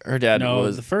 her dad No,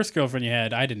 was, the first girlfriend you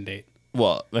had, I didn't date.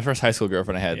 well, my first high school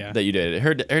girlfriend I had Yeah. that you dated,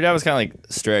 her dad was kind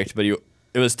of strict, but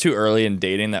it was too early in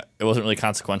dating that it wasn't really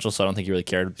consequential, so I don't think he really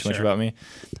cared too much Sure. about me.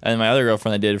 And my other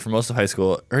girlfriend I dated for most of high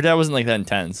school, her dad wasn't that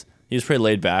intense. He was pretty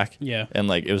laid back. Yeah. And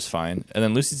it was fine. And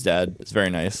then Lucy's dad is very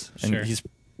nice. And Sure.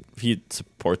 he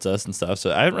supports us and stuff.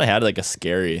 So I haven't really had a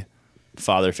scary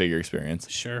father figure experience.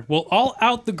 Sure. Well, all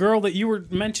out the girl that you were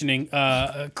mentioning,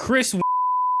 Chris,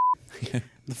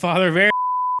 the father of Eric,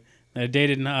 that I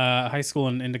dated in high school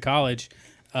and into college.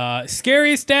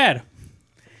 Scariest dad.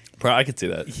 I could see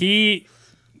that. He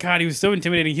was so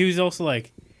intimidating. He was also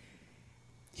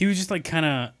he was just kind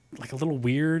of a little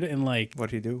weird and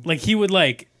What'd he do? he would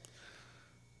I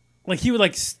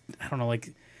don't know,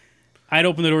 I'd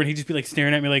open the door and he'd just be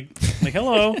staring at me like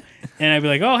hello, and I'd be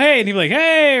like, oh hey, and he'd be like,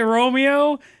 hey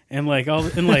Romeo, and he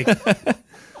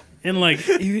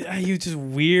was just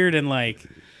weird, and I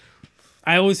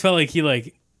always felt like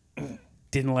he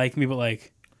didn't like me, but I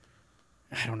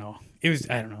don't know. I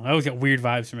don't know. I always got weird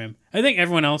vibes from him. I think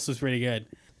everyone else was pretty good.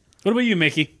 What about you,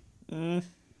 Mickey? No.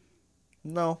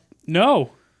 No.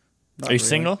 not Are you really.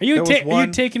 single? Are you There was are you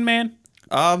one- taken, man?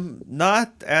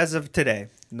 Not as of today.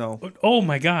 No. Oh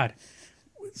my God.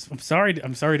 I'm sorry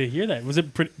to hear that. Was it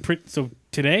so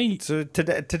today? So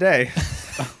today.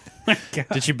 My God.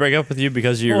 Did she break up with you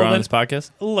because you were Well, on then- this podcast?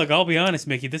 Look, I'll be honest,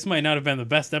 Mickey. This might not have been the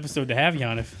best episode to have you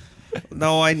on. If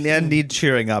No, I need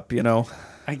cheering up,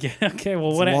 I get okay. Well,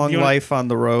 It's what a long you wanna, life on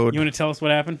the road. You want to tell us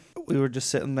what happened? We were just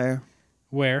sitting there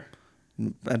Where?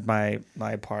 at my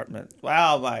apartment.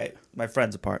 Well, my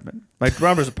friend's apartment. My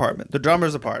drummer's apartment. The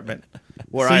drummer's apartment.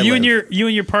 Where So I you live. and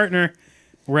your partner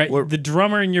were at We're- the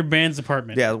drummer in your band's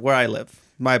apartment. Yeah, where I live.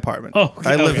 My apartment. Oh,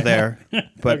 okay, I live okay. there,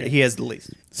 but Okay. he has the lease.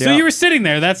 So Yeah. you were sitting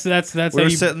there. That's We how were you.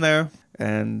 sitting there,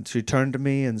 and she turned to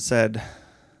me and said,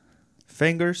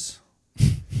 "Fingers."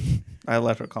 I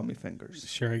let her call me Fingers.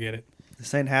 Sure, I get it.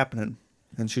 This ain't happening.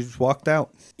 And she just walked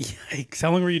out. Yikes!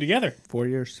 How long were you together? 4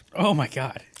 years. Oh my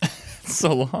God,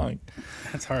 So long.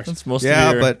 that's harsh. That's most Yeah,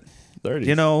 of your but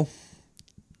 30s.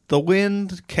 the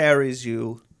wind carries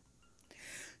you.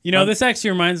 This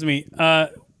actually reminds me,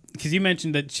 because you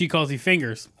mentioned that she calls you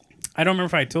Fingers. I don't remember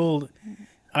if I told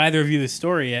either of you this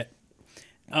story yet.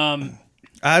 I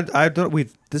don't.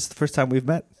 This is the first time we've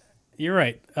met. You're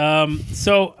right.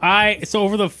 So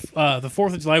over the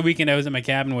 4th of July weekend, I was at my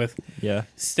cabin with Yeah.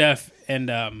 Steph and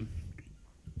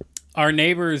our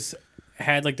neighbors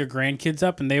had like their grandkids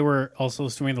up, and they were also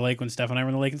swimming in the lake when Steph and I were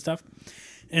in the lake and stuff.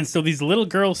 And so these little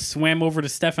girls swam over to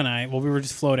Steph and I while we were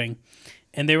just floating,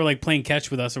 and they were like playing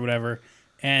catch with us or whatever.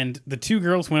 And the two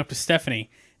girls went up to Stephanie,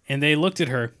 and they looked at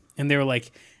her, and they were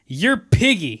like, "You're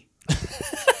Piggy."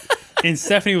 And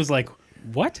Stephanie was like,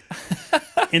 "What?"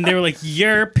 And they were like,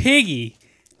 "You're Piggy."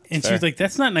 And she was like,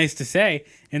 "That's not nice to say."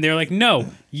 And they were like, "No,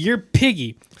 you're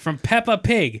Piggy from Peppa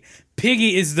Pig.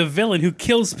 Piggy is the villain who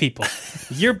kills people.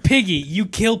 You're Piggy. You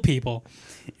kill people."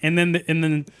 And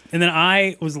then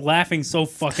I was laughing so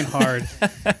fucking hard,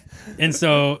 and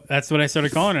so that's what I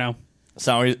started calling her now.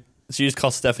 So you just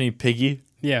call Stephanie Piggy?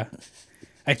 Yeah,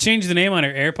 I changed the name on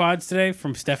her AirPods today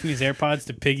from Stephanie's AirPods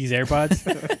to Piggy's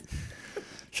AirPods.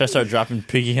 Should I start dropping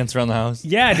piggy hints around the house?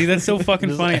 Yeah, dude, that's so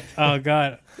fucking funny. Oh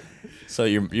god. So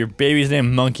your baby's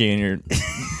named Monkey, and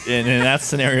in that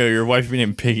scenario, your wife would be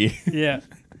named Piggy, Yeah,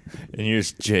 and you're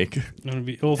just Jake. I'm gonna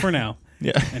be for now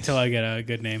Yeah. until I get a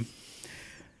good name.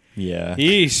 Yeah.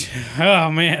 Yeesh.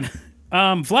 Oh man.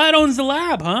 Vlad owns the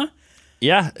lab, huh?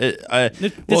 Yeah.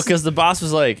 This- Because the boss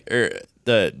was like,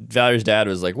 Valerie's dad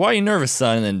was like, "Why are you nervous,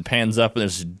 son?" And then pans up, and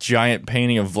there's a giant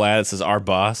painting of Vlad that says "Our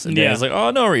boss," and Yeah. Danny's like,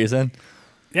 "Oh, no reason."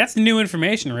 That's new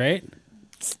information, right?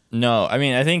 No, I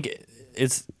mean, I think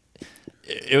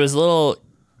it was a little,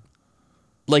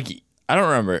 like, I don't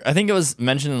remember. I think it was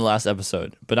mentioned in the last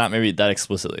episode, but not maybe that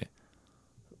explicitly.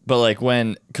 But like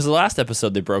because the last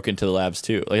episode they broke into the labs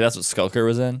too. Like that's what Skulker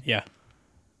was in. Yeah.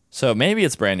 So maybe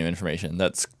it's brand new information.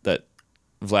 That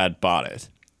Vlad bought it.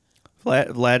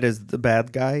 Vlad is the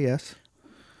bad guy, yes?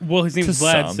 Well, his name's To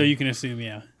Vlad, some. so you can assume,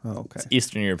 yeah. Oh, okay.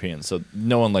 Eastern European, so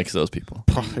no one likes those people.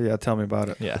 Yeah, tell me about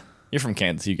it. Yeah, you're from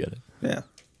Kansas, you get it. Yeah.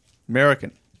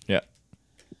 American. Yeah.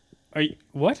 Are you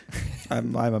what?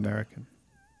 I'm American.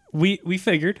 We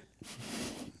figured.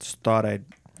 Just thought I'd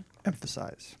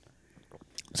emphasize.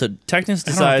 So Technus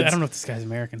I decides. don't know if this guy's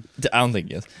American. I don't think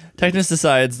he is. Technus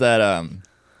decides that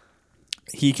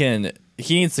he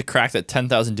needs to crack that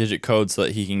 10,000 digit code so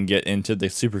that he can get into the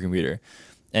supercomputer,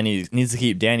 and he needs to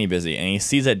keep Danny busy. And he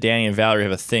sees that Danny and Valerie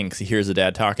have a thing because he hears the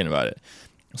dad talking about it.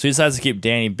 So he decides to keep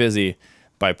Danny busy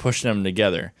by pushing them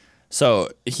together.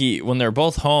 So when they're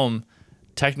both home,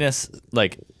 Technus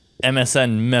like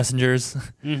MSN messengers.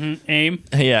 AIM.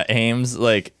 Yeah, aims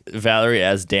like Valerie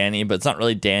as Danny, but it's not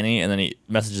really Danny. And then he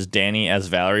messages Danny as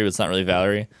Valerie, but it's not really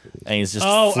Valerie. And he's just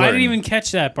Oh, I flirting. didn't even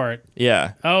catch that part.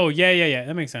 Yeah, Oh, yeah.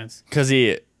 That makes sense. because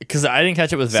I didn't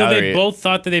catch it with Valerie. So they both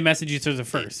thought that they messaged each other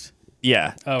first.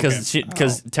 Yeah, Oh, because okay.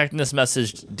 because Technus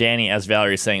messaged Danny as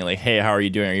Valerie saying like, "Hey, how are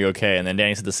you doing? Are you okay?" And then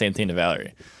Danny said the same thing to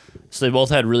Valerie. So they both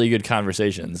had really good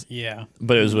conversations, Yeah.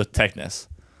 but it was with Technus,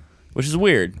 which is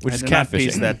weird. Which I is did not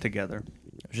piece catfishing. that together.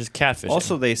 Which is catfishing.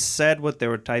 Also, they said what they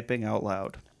were typing out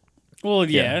loud. Well,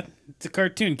 yeah. Yeah. It's a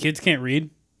cartoon. Kids can't read.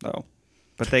 Oh.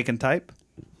 But they can type?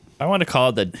 I want to call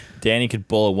it that Danny could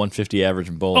bowl a 150 average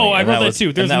in bowling. Oh, I and wrote that was,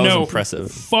 too. There's and that no was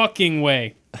impressive. fucking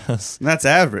way. That's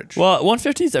average. Well,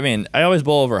 150s. I mean, I always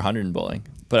bowl over 100 in bowling,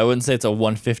 but I wouldn't say it's a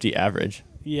 150 average.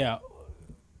 Yeah.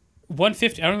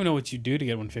 150. I don't even know what you do to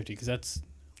get 150 because that's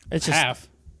It's just half.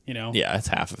 You know. Yeah, it's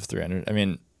half of 300. I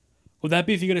mean, Would that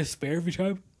be if you get a spare every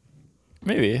time?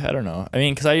 maybe I don't know. I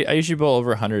mean, because I usually bowl over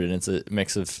 100, and it's a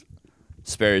mix of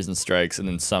spares and strikes, and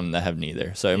then some that have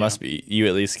neither. So it must be you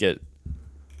at least get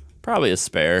probably a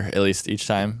spare at least each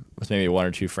time with maybe one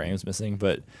or two frames missing.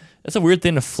 But it's a weird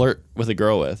thing to flirt with a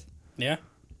girl with. Yeah.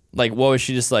 Like, what was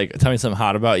she just like? Tell me something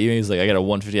hot about you. He's like, I got a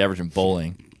 150 average in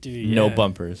bowling. Dude, No yeah.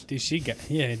 bumpers. Dude, he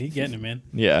getting it, man.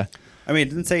 Yeah, I mean, it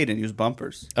didn't say you didn't use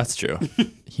bumpers. that's true.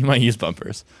 He might use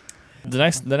bumpers. The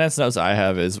next notes I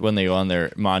have is when they go on their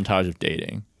montage of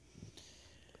dating.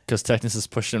 Because Technus is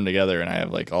pushing them together, and I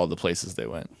have like all the places they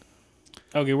went.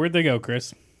 Okay, where'd they go,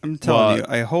 Chris? I'm telling Well, you,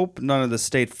 I hope none of the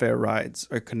state fair rides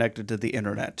are connected to the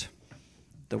internet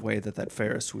the way that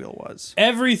Ferris wheel was.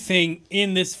 Everything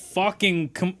in this fucking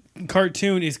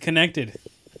cartoon is connected.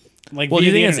 Like, Well, do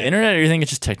via you think the it's internet or do you think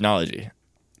it's just technology?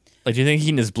 Like, do you think he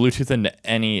can just Bluetooth into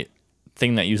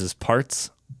anything that uses parts?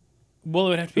 Well, it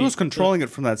would have to be. He was controlling it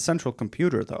from that central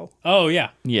computer, though. Oh yeah.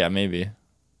 Yeah, maybe.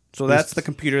 So that's the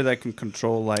computer that can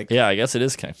control, like, Yeah, I guess it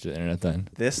is connected to the internet then.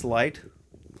 this light.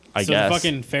 I So guess. the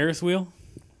fucking Ferris wheel.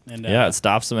 And Yeah, it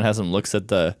stops them and has them looks at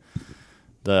the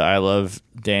I love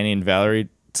Danny and Valerie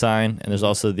sign, and there's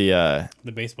also the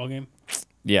the baseball game.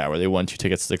 where they won 2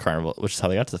 tickets to the carnival, which is how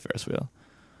they got to the Ferris wheel.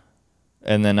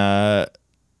 And then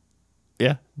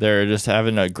they're just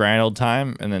having a grand old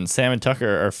time, and then Sam and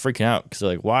Tucker are freaking out because they're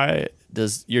like, "Why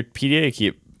does your PDA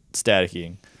keep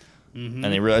staticking?" And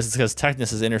they realize it's because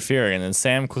Technus is interfering, and then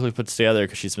Sam quickly puts together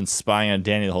because she's been spying on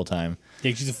Danny the whole time.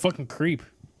 Yeah, she's a fucking creep.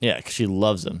 Yeah, because she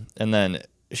loves him. And then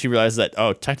she realized that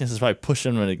Technus is probably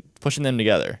pushing them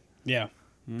together, Yeah.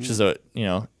 which is that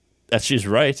she's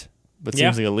right, but Yeah.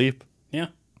 seems like a leap. Yeah.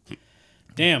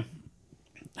 Damn.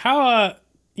 How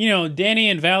Danny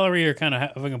and Valerie are kind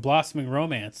of having a blossoming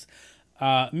romance.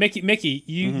 Mickey,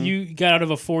 you got out of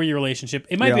a 4-year relationship.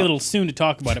 It might be a Yeah. little soon to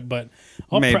talk about it, but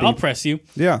Maybe. I'll press you.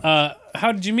 Yeah.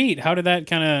 How did you meet? How did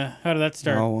that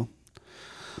start? Oh.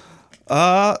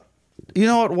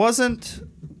 It wasn't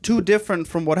too different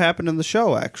from what happened in the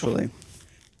show, actually.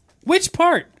 Which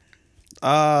part? We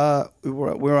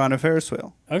were on a Ferris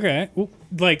wheel. Okay. Well,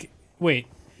 wait.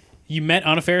 You met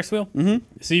on a Ferris wheel? Mm-hmm.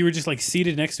 So you were just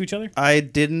seated next to each other? I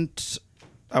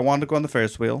wanted to go on the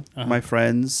Ferris wheel. My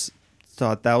friends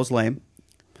thought that was lame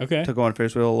Okay. to go on a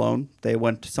Ferris wheel alone. They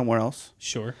went somewhere else.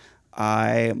 Sure.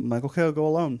 I'm like, okay, I'll go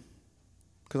alone.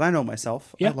 Because I know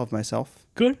myself. Yeah. I love myself.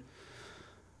 Good.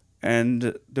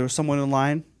 And there was someone in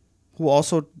line who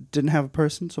also didn't have a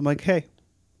person. So I'm like, hey,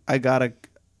 I got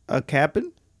a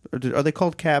cabin. Are they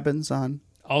called cabins on?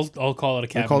 I'll call it a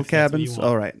cabin. They're called if that's what you cabins?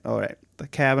 want. All right. The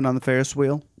cabin on the Ferris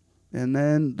wheel. And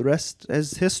then the rest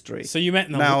is history. So you met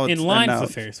in Now line it's- for and the now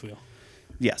Ferris wheel.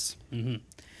 Yes. And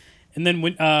then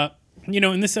when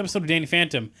in this episode of Danny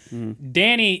Phantom,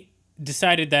 Danny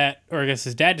decided that, or I guess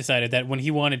his dad decided that when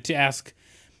he wanted to ask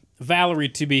Valerie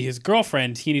to be his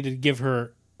girlfriend, he needed to give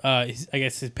her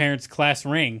his parents' class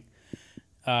ring.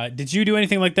 Did you do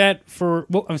anything like that for?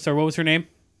 I'm sorry. What was her name?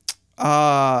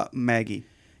 Maggie.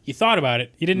 You thought about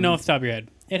it. You didn't know off the top of your head.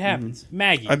 It happens.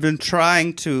 Maggie. I've been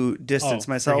trying to distance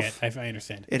myself. Forget. I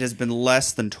understand. It has been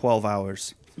less than 12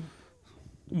 hours.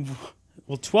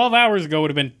 Well, 12 hours ago would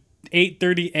have been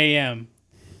 8:30 a.m.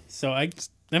 So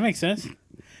that makes sense.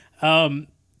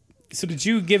 So did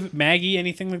you give Maggie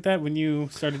anything like that when you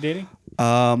started dating?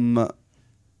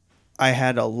 I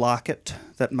had a locket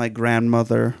that my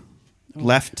grandmother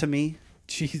left to me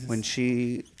Jesus. when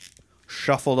she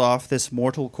shuffled off this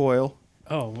mortal coil.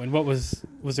 Oh, and what was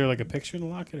there a picture in the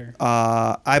locket or?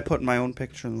 I put my own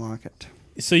picture in the locket.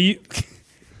 So you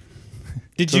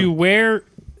did you wear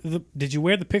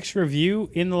the picture of you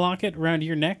in the locket around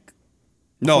your neck?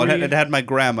 No, Before you- it had my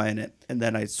grandma in it, and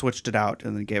then I switched it out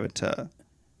and then gave it to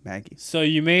Maggie. So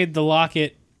you made the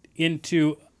locket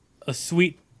into a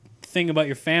sweet thing about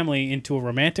your family into a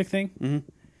romantic thing?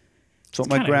 So It's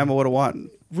my kinda- grandma would have wanted.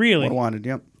 Really? Would have wanted.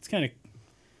 Yep. It's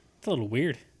a little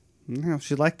weird. Yeah,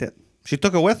 she liked it. She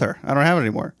took it with her. I don't have it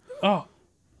anymore. Oh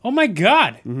my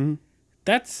God. Mm-hmm.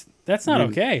 That's not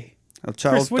okay.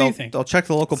 Chris, what do you think? I'll check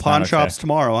the local It's pawn not shops okay.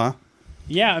 tomorrow, huh?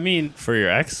 Yeah, I mean, For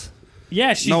your ex?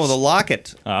 yeah. No, the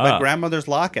locket. Ah. My grandmother's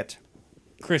locket.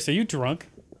 Chris, are you drunk?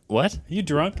 What? Are you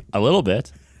drunk? A little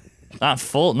bit. Not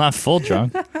full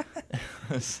drunk.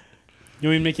 You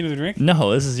want me to make you another drink?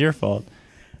 No, this is your fault.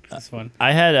 That's fun.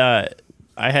 I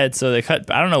had so they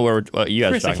cut. I don't know what you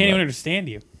guys Chris, are I talking can't even about. understand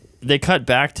you. They cut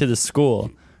back to the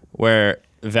school where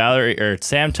Valerie or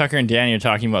Sam, Tucker, and Danny are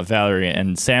talking about Valerie,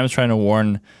 and Sam's trying to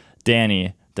warn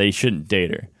Danny that he shouldn't date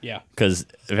her. Yeah. Because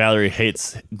Valerie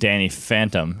hates Danny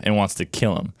Phantom and wants to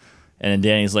kill him. And then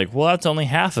Danny's like, well, that's only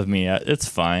half of me. It's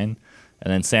fine.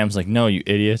 And then Sam's like, no, you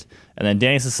idiot. And then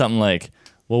Danny says something like,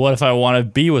 well, what if I want to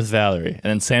be with Valerie? And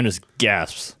then Sam just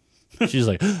gasps. She's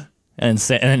like, and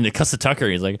then it cuts to Tucker.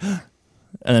 He's like, and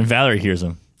then Valerie hears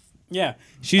him. Yeah.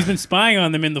 She's been spying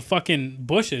on them in the fucking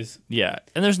bushes. Yeah.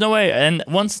 And there's no way. And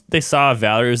once they saw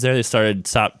Valerie was there, they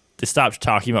stopped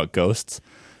talking about ghosts.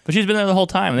 But she's been there the whole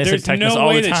time. And they There's said Technus no all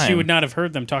way the time. that she would not have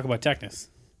heard them talk about Technus.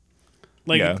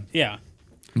 Yeah.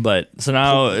 But so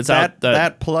now it's out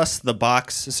that plus the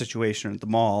box situation at the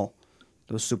mall.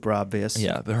 It was super obvious.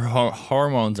 yeah, but her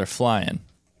hormones are flying.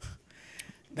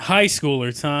 High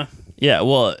schoolers, huh? Yeah,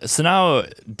 well, so now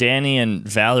Danny and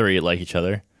Valerie like each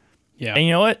other. Yeah. And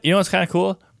you know what? You know what's kind of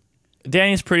cool?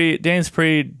 Danny's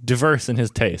pretty diverse in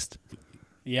his taste.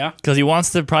 Yeah. Because he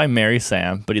wants to probably marry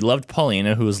Sam, but he loved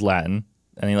Paulina, who was Latin,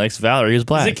 and he likes Valerie, who's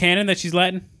black. Is it canon that she's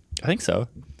Latin? I think so.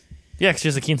 Yeah, because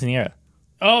she's a quinceañera.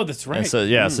 Oh, that's right. And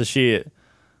so so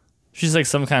she's like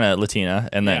some kind of Latina,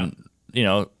 and then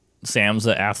Sam's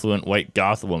an affluent white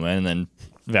goth woman, and then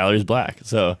Valerie's black.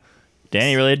 So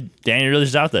Danny really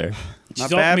is out there. Not She's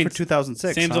bad I mean, for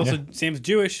 2006. Sam's huh? Sam's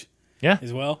Jewish Yeah,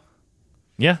 as well.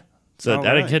 yeah. So All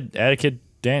add right. a kid,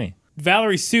 Danny.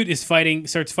 Valerie's suit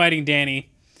starts fighting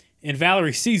Danny, and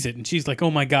Valerie sees it, and she's like,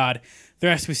 "Oh my God, there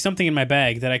has to be something in my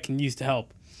bag that I can use to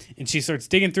help." And she starts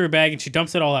digging through her bag, and she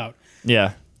dumps it all out.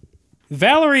 Yeah.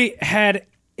 Valerie had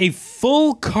a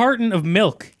full carton of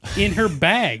milk in her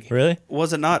bag. Really?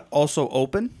 Was it not also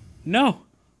open? No.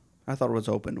 I thought it was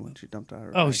open when she dumped out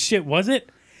her. Oh bag. shit, was it?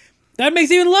 That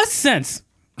makes even less sense.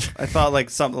 I thought like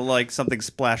something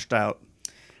splashed out.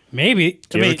 Maybe.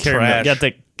 Do you ever carry trash.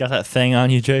 milk? Got that thing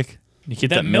on you, Jake? You keep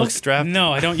that milk strap?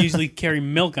 No, I don't usually carry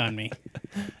milk on me.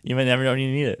 You might never know when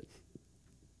you need it.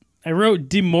 I wrote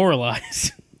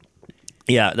demoralized.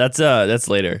 Yeah, that's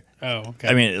later. Oh, okay.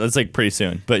 I mean, it's like pretty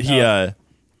soon. But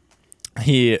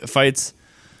he fights.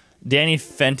 Danny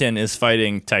Fenton is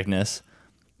fighting Technus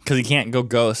because he can't go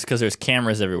ghost because there's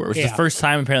cameras everywhere. Which is the first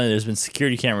time apparently there's been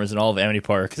security cameras in all of Amity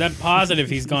Park. Because I'm positive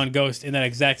he's gone ghost in that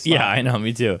exact spot. Yeah, I know,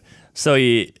 me too. So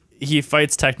he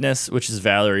fights Technus, which is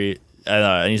Valerie,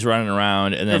 and he's running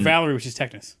around, and Or then Valerie, which is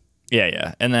Technus.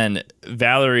 yeah, and then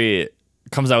Valerie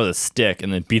comes out with a stick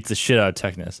and then beats the shit out of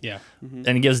Technus. Yeah. And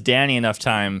it gives Danny enough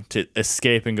time to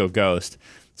escape and go ghost.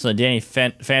 So then Danny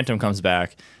Phantom comes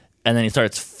back, and then he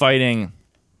starts fighting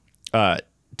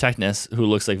Technus, who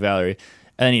looks like Valerie,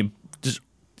 and then he just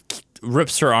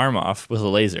rips her arm off with a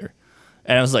laser.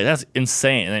 And I was like, that's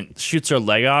insane. And then shoots her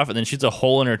leg off, and then shoots a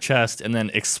hole in her chest, and then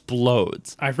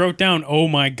explodes. I wrote down, oh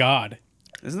my God.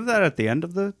 Isn't that at the end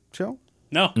of the show?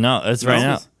 No. No, that's right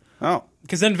now. Oh.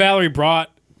 Because then Valerie brought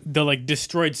the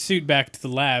destroyed suit back to the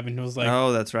lab and was like,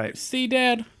 Oh, that's right. see,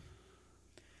 Dad?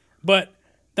 But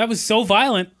that was so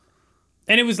violent.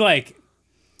 And it was like,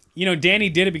 Danny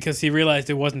did it because he realized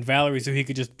it wasn't Valerie, so he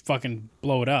could just fucking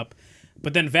blow it up.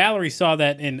 But then Valerie saw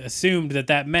that and assumed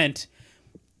that meant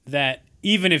that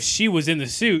even if she was in the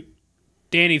suit,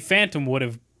 Danny Phantom would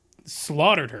have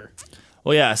slaughtered her.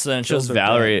 Well, yeah, so then it shows Kills her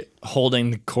Valerie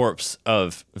holding the corpse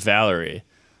of Valerie,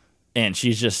 and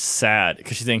she's just sad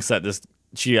because she thinks that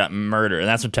she got murdered. And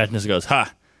that's when Technus goes,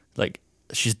 ha! Like,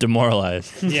 she's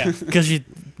demoralized. Yeah. Because she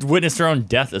witnessed her own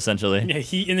death, essentially.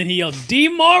 Yeah, and then he yelled,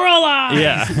 demoralized!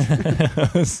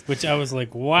 Yeah. Which I was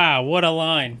like, wow, what a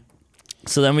line.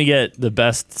 So then we get the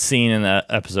best scene in that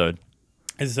episode.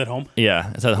 Is this at home?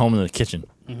 Yeah, it's at home in the kitchen.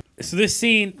 So this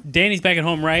scene, Danny's back at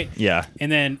home, right? Yeah.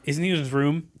 And then, isn't he in his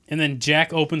room? And then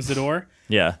Jack opens the door.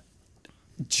 Yeah.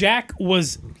 Jack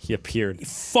was He appeared.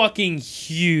 fucking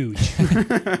huge.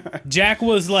 Jack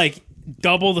was like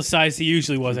double the size he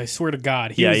usually was. I swear to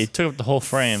God. He Yeah, was he took up the whole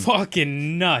frame.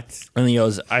 fucking nuts. And he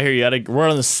goes, I hear you had a word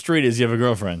on the street is you have a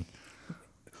girlfriend.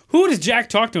 Who does Jack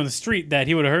talk to on the street that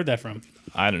he would have heard that from?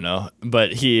 I don't know.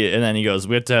 But and then he goes,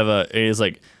 we have to have he's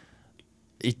like,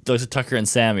 he looks at Tucker and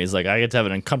Sammy. He's like, I get to have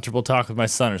an uncomfortable talk with my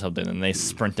son or something. And they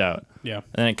sprint out. Yeah. And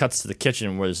then it cuts to the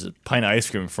kitchen where there's a pint of ice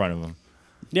cream in front of him.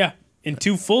 Yeah. And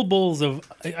 2 full bowls of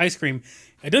ice cream.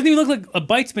 It doesn't even look like a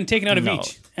bite's been taken out of No.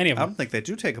 each. Any of I them. don't think they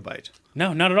do take a bite.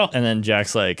 No, not at all. And then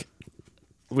Jack's like,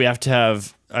 I have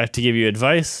to give you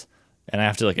advice and I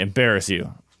have to embarrass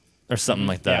you or something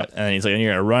like that. Yeah. And then he's like, and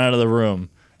you're going to run out of the room.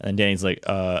 And then Danny's like,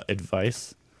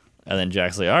 advice? And then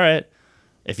Jack's like, all right,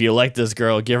 if you like this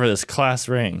girl, give her this class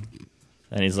ring.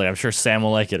 And he's like, I'm sure Sam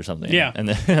will like it or something. Yeah. And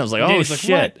then I was like, And oh, Danny's like,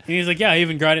 shit. what? And he's like, yeah, I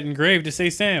even got it engraved to say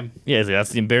Sam. Yeah, he's like, that's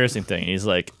the embarrassing thing. And he's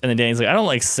like, and then Danny's like, I don't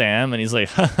like Sam. And he's like,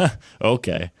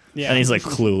 okay. Yeah. And he's like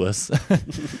clueless.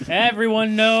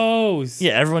 Everyone knows.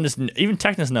 Yeah, everyone even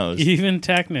Technus knows. Even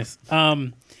Technus.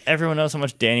 Everyone knows how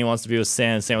much Danny wants to be with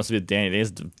Sam and Sam wants to be with Danny.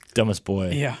 Danny's the dumbest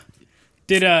boy. Yeah.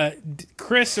 Did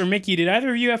Chris or Mickey, did either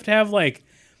of you have to have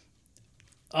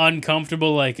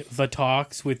uncomfortable the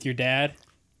talks with your dad?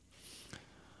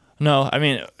 No, I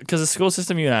mean, because the school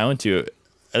system you and I went to,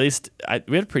 at least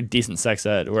we had a pretty decent sex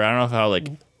ed. Where I don't know how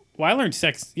Well, I learned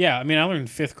sex. Yeah, I mean, I learned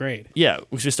 5th grade. yeah,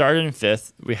 we started in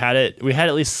 5th. We had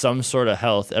at least some sort of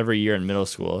health every year in middle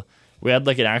school. We had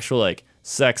an actual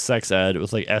sex ed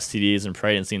with STDs and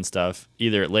pregnancy and stuff,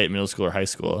 either at late middle school or high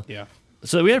school. Yeah.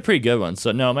 So we had a pretty good one.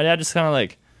 So no, my dad just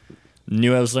kind of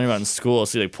knew I was learning about in school,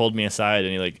 so he pulled me aside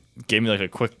and he gave me a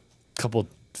quick couple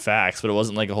facts, but it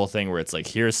wasn't a whole thing where it's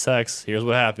here's sex, here's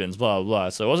what happens, blah blah blah.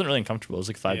 So it wasn't really uncomfortable. It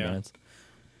was 5 Yeah. minutes.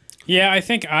 Yeah, I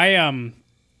think I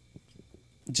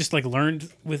just learned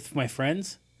with my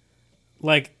friends.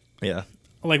 Yeah.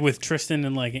 With Tristan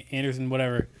and Anderson,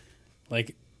 whatever. I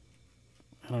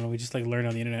don't know, we just learned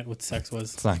on the internet what sex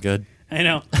was. It's not good. I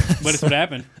know, but it's what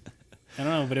happened. I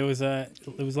don't know, but it was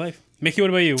life. Mickey, what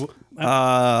about you?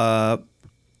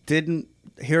 Didn't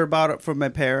hear about it from my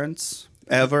parents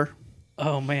ever.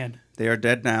 Oh man. They are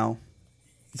dead now.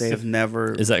 They have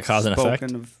never. Is that cause and effect?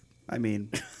 I mean,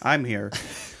 I'm here.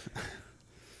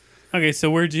 Okay, so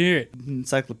where'd you hear it?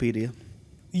 Encyclopedia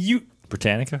You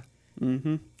Britannica? you Or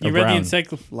read the Brown?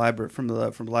 encyclopedia. library from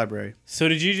the library. So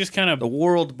did you just kind The of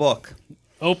World Book.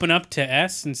 open up to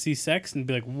S and see sex and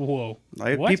be like, whoa?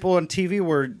 What? People on TV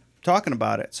were talking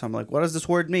about it, so I'm like, what does this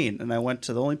word mean? And I went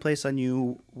to the only place I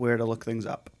knew where to look things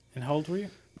up. And how old were you?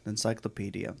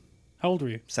 Encyclopedia. How old were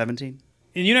you? 17.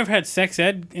 And you never had sex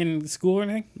ed in school or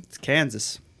anything? It's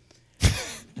Kansas.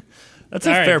 That's a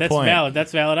All right, fair that's point. valid.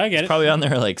 That's valid. I get it. Probably on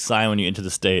their sign when you enter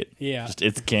the state. Yeah. Just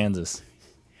it's Kansas.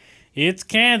 It's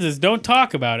Kansas. Don't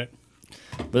talk about it.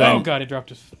 But then, Oh God, it dropped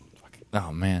his.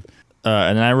 oh man.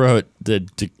 And then I wrote the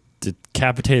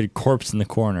decapitated corpse in the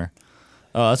corner.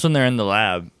 Oh, that's when they're in the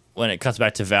lab. When it cuts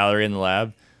back to Valerie in the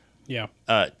lab. Yeah.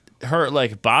 Her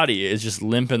like body is just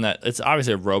limp in that. It's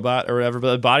obviously a robot or whatever,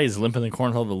 but the body is limp in the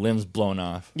corner with all the limbs blown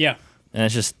off. Yeah. And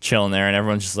it's just chilling there, and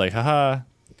everyone's just like, haha.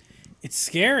 It's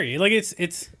scary. Like it's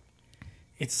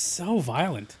so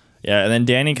violent. Yeah, and then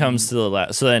Danny comes to the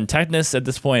lab. So then Technus at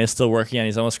this point is still working on.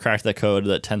 He's almost cracked that code,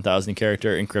 that 10,000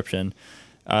 character encryption.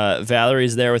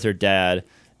 Valerie's there with her dad,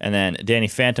 and then Danny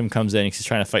Phantom comes in. He's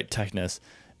trying to fight Technus.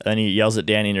 And then he yells at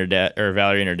Danny and her dad, or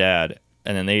Valerie and her dad,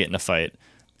 and then they get in a fight.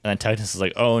 And then Technus is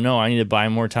like, "Oh no, I need to buy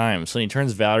more time." So he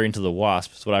turns Valerie into the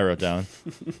Wasp. That's what I wrote down.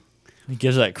 He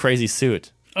gives her that crazy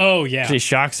suit. Oh yeah. She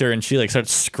shocks her, and she like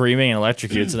starts screaming and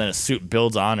electrocutes, and then a suit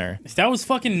builds on her. That was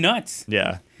fucking nuts.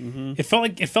 Yeah, It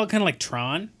felt kind of like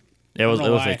Tron. it was I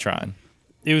don't know why. like Tron.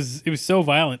 It was so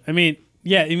violent. I mean,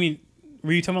 yeah. I mean,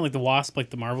 were you talking about like the Wasp,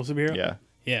 like the Marvel superhero? Yeah.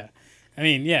 Yeah. I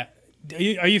mean, yeah.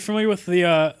 Are you familiar with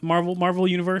the Marvel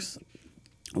universe?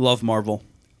 Love Marvel.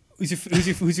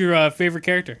 Who's your favorite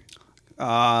character?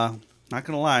 Not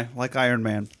gonna lie, I like Iron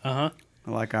Man. Uh huh.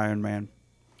 I like Iron Man.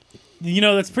 You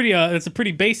know that's a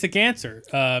pretty basic answer.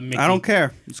 Mickey. I don't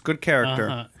care. It's a good character.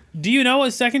 Uh-huh. Do you know a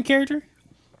second character?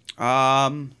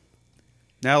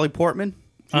 Natalie Portman.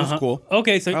 She was cool.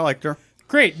 Okay, so I liked her.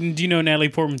 great. And do you know Natalie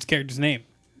Portman's character's name?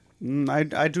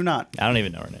 I do not. I don't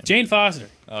even know her name. Jane Foster.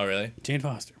 Oh really? Jane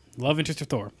Foster. Love interest of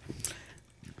Thor.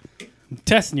 I'm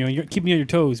testing you. You're keeping me on your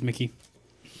toes, Mickey.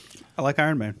 I like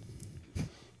Iron Man.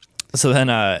 So then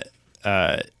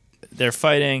they're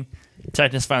fighting.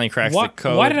 Technus finally cracks the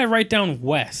code. Why did I write down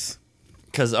Wes?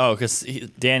 Because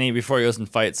Danny, before he goes and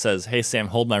fights, says, "Hey Sam,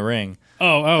 hold my ring."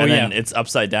 Oh, and yeah. then it's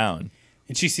upside down.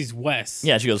 And she sees Wes.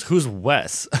 Yeah, she goes, "Who's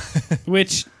Wes?"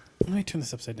 Which, let me turn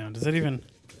this upside down. Does that even...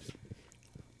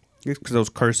 It's because it was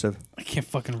cursive. I can't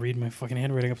fucking read my fucking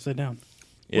handwriting upside down.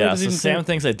 Yeah, does it so even Sam say?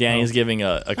 thinks that Danny's giving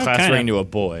a class kinda. ring to a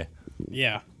boy.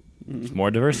 Yeah. It's more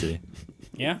diversity.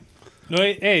 Yeah? No,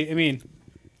 hey, I mean...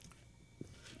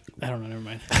 I don't know, never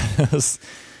mind.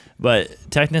 But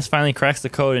Technus finally cracks the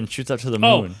code and shoots up to the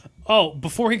moon. Oh,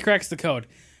 before he cracks the code,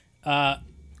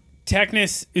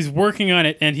 Technus is working on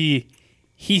it, and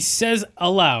he says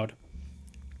aloud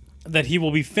that he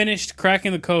will be finished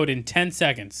cracking the code in 10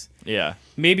 seconds. Yeah.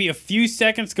 Maybe a few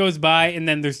seconds goes by, and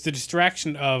then there's the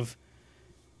distraction of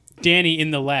Danny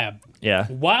in the lab. Yeah.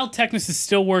 While Technus is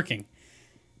still working,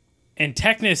 and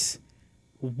Technus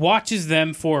watches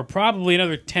them for probably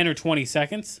another 10 or 20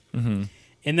 seconds, and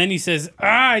then he says,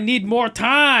 I need more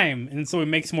time, and so he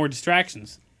makes more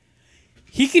distractions.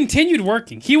 He continued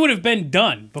working. He would have been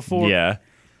done before. Yeah.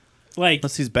 Like,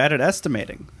 Unless he's bad at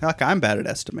estimating. Heck, I'm bad at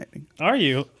estimating. are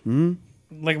you?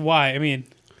 Like, why? I mean,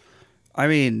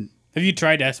 have you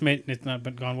tried to estimate and it's not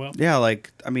been gone well? Yeah,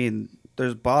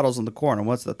 there's bottles in the corner.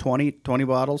 What's the 20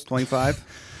 bottles? 25?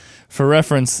 For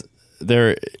reference,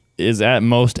 there is at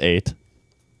most 8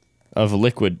 of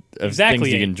liquid of Exactly things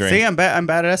you 8. can drink. See, I'm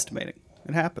bad at estimating.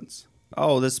 It happens.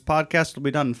 Oh, this podcast will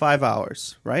be done in 5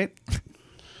 hours, right?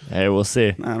 Hey, we'll see.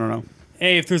 I don't know.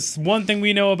 Hey, if there's one thing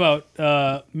we know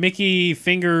about Mickey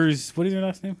Fingers, what is your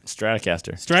last name?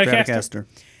 Stratocaster. Stratocaster.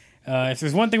 If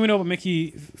there's one thing we know about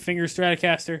Mickey Fingers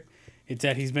Stratocaster, it's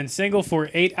that he's been single for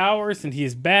 8 hours and he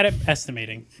is bad at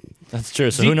estimating. That's true.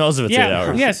 So who knows if it's 8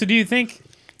 hours? Yeah, so do you think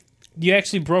you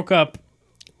actually broke up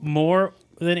more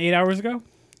than 8 hours ago?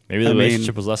 Maybe the I mean-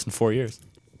 relationship was less than 4 years.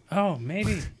 Oh,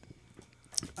 maybe.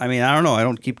 I don't know. I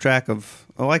don't keep track of...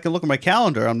 Oh, I can look at my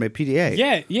calendar on my PDA.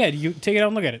 Yeah, you take it out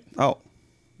and look at it. Oh,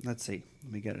 let's see.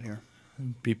 Let me get it here.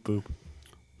 Beep boop.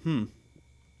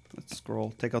 Let's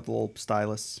scroll. Take out the little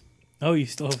stylus. Oh, you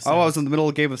still have Oh, I was in the middle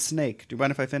of a game of Snake. Do you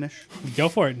mind if I finish? Go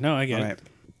for it. No, I get All it. right.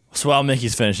 So while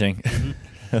Mickey's finishing,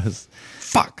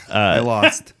 Fuck. I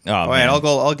lost. oh, All right, man.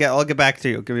 I'll get back to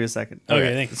you. Give me a second.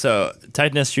 Okay, thanks. So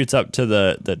Technus shoots up to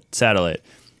the satellite,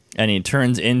 and he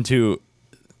turns into,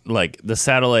 the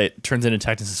satellite turns into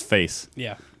Technus' face,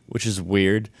 Yeah. which is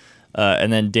weird.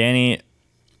 And then Danny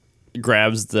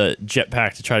grabs the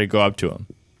jetpack to try to go up to him.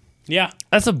 Yeah.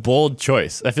 That's a bold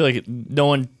choice. I feel like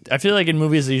in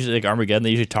movies, they usually, like Armageddon, they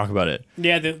usually talk about it.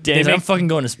 Yeah, Danny's like, I'm fucking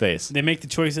going to space. they make the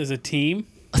choice as a team.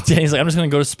 Danny's like, I'm just going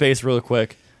to go to space real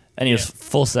quick. And he was Yeah.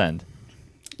 full send.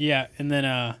 Yeah, and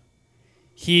then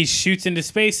he shoots into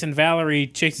space and Valerie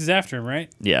chases after him, right?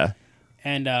 Yeah.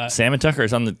 And Sam and Tucker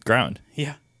is on the ground.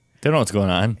 yeah. They don't know what's going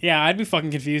on. Yeah, I'd be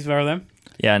fucking confused if I were them.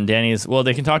 Yeah, and Danny's,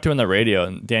 they can talk to him on the radio,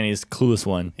 and Danny's Clueless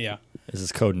One Yeah. is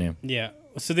his code name. Yeah.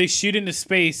 So they shoot into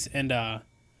space, and as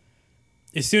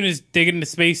soon as they get into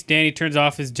space, Danny turns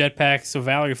off his jetpack, so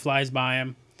Valerie flies by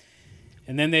him.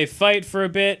 and then they fight for a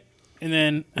bit, and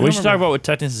then We should talk about what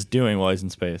Technus is doing while he's in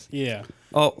space. Yeah.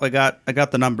 Oh, I got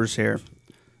the numbers here.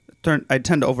 I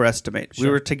tend to overestimate. We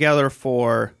Sure. were together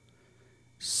for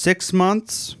 6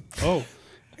 months, Oh.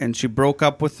 and she broke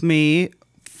up with me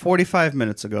 45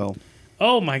 minutes ago.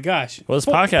 Oh my gosh. Well, this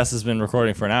podcast has been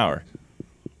recording for an hour.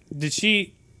 Did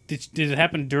it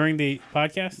happen during the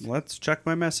podcast? Let's check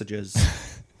my messages.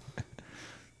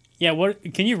 Yeah. What?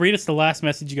 Can you read us the last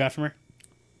message you got from her?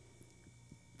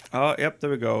 Oh, yep, there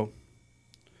we go.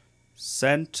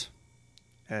 Sent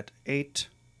at 8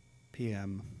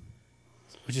 p.m.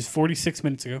 Which is 46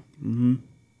 minutes ago.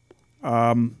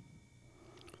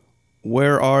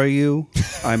 Where are you?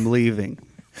 I'm leaving.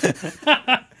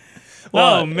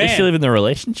 Oh Is she man. living in the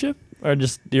relationship or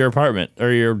just your apartment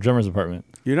or your drummer's apartment?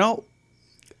 You know,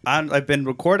 I've been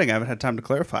recording. I haven't had time to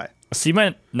clarify. So you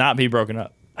might not be broken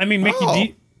up. I mean, Mickey, Oh.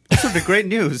 do This would be great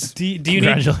news. you need?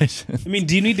 Congratulations. I mean,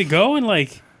 do you need to go and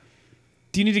like?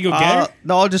 Do you need to go get her?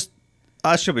 No, I'll just.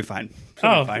 She'll be fine.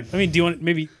 She'll be fine. I mean, do you want to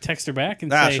maybe text her back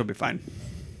and say She'll be fine.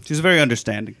 She's very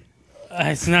understanding.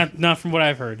 It's not from what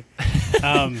I've heard.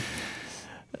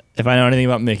 If I know anything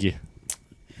about Mickey,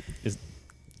 his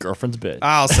girlfriend's bitch.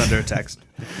 I'll send her a text.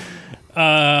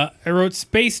 I wrote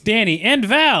Space Danny and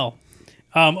Val.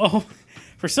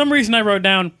 For some reason I wrote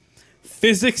down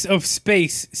physics of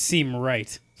space seem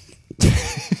right.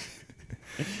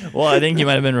 Well, I think you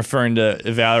might have been referring to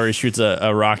Valerie shoots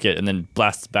a rocket and then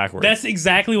blasts backwards. That's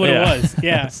exactly what Yeah. it was.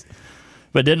 Yeah,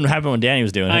 But it didn't happen when Danny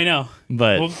was doing it. I know.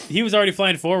 But Well, he was already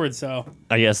flying forward, so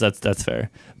I guess that's fair.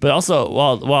 But also,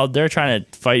 while they're trying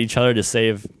to fight each other to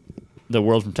save the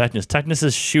world from Technus, Technus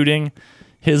is shooting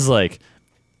his like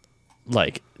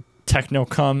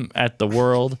technocom at the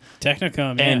world,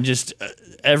 Technicom, yeah. and just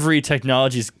every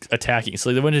technology's attacking.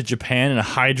 So they went to Japan and a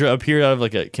Hydra appeared out of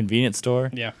like a convenience store.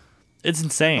 yeah. It's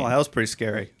insane. Oh, that was pretty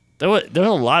scary. There was a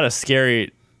lot of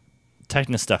scary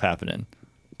Technus stuff happening.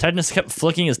 Technus kept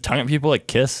flicking his tongue at people like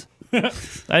Kiss. I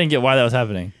didn't get why that was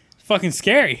happening. Fucking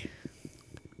scary.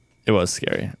 It was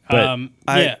scary. But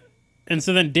Yeah. And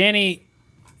so then Danny,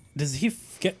 does he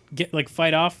get like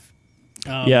fight off?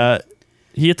 yeah,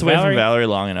 he gets away Valerie? from Valerie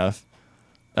long enough,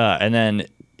 and then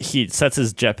he sets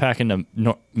his jetpack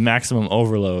into maximum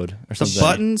overload or The something.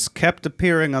 buttons kept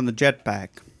appearing on the jetpack.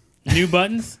 New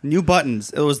buttons. New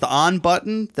buttons. It was the on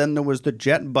button, then there was the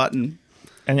jet button.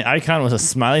 And the icon was a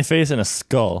smiley face and a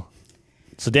skull.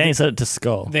 So Danny set it to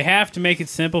skull. They have to make it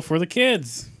simple for the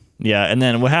kids. Yeah, and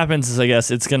then what happens is I guess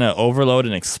it's gonna overload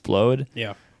and explode.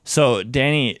 Yeah. So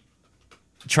Danny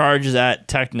charges at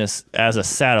Technus as a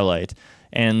satellite,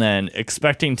 and then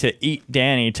expecting to eat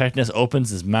Danny, Technus opens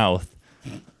his mouth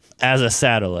as a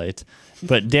satellite.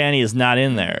 But Danny is not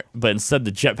in there, but instead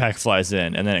the jetpack flies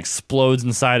in and then explodes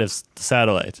inside of the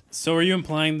satellite. So are you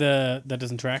implying that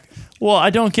doesn't track? Well, I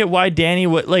don't get why Danny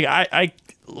would like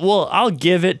I'll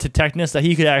give it to Technus that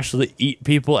he could actually eat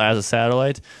people as a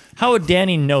satellite. How would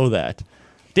Danny know that?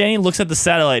 Danny looks at the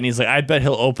satellite and he's like, I bet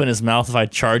he'll open his mouth if I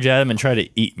charge at him and try to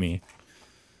eat me.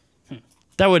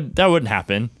 That wouldn't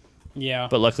happen, Yeah.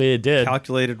 but luckily it did.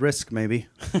 Calculated risk, maybe.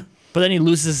 But then he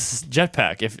loses his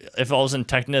jetpack. If all of a sudden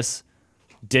Technus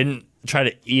didn't try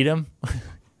to eat him,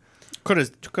 Could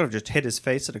have just hit his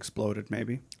face and exploded,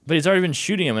 maybe. but he's already been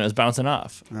shooting him and it was bouncing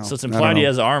off. Oh, So it's I don't implied he know.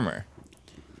 has armor.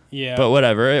 yeah. But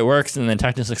whatever, it works and then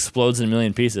Technus explodes in a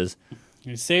million pieces.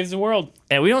 It saves the world.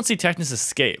 And we don't see Technus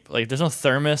escape. Like, there's no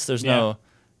thermos. There's Yeah. no.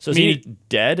 So is I mean, he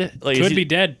dead? Like, is Could he be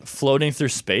dead. floating through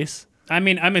space? I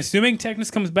mean, I'm assuming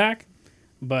Technus comes back,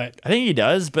 but I think he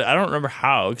does, but I don't remember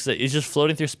how because he's just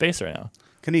floating through space right now.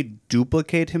 Can he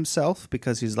duplicate himself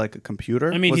because he's like a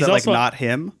computer? I mean, was he's that like also- not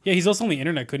him? yeah, he's also on the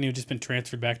internet. Couldn't he have just been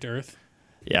transferred back to Earth,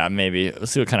 Yeah, maybe.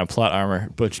 Let's see what kind of plot armor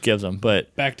Butch gives him.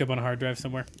 But backed up on a hard drive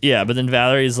somewhere? yeah, but then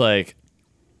Valerie's like,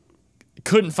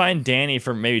 couldn't find Danny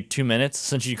for maybe 2 minutes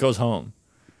since she goes home.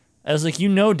 I was like,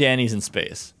 Danny's in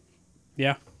space.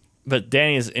 Yeah. But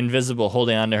Danny is invisible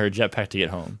holding onto her jetpack to get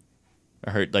home.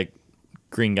 Or her, like,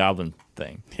 Green Goblin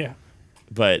thing. Yeah.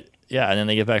 But yeah, and then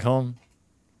they get back home.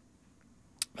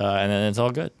 And then it's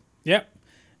all good. Yep.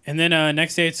 And then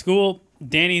next day at school,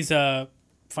 Danny's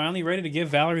finally ready to give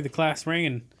Valerie the class ring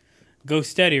and go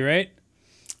steady, right?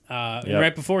 And Yep.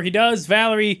 right before he does,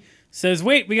 Valerie says,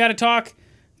 wait, we got to talk.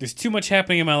 There's too much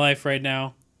happening in my life right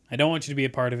now. I don't want you to be a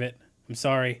part of it. I'm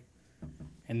sorry.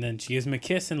 And then she gives him a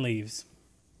kiss and leaves.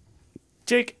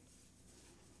 Jake,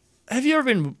 have you ever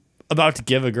been about to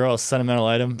give a girl a sentimental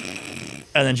item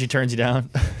and then she turns you down?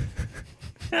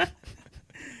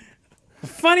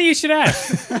 Funny you should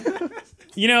ask.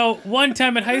 One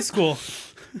time in high school,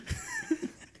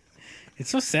 It's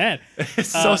so sad. It's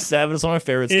so sad, but it's one of my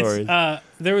favorite stories.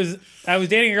 I was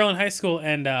dating a girl in high school,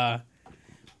 and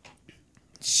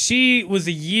she was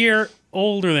a year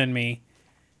older than me,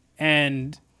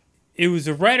 and it was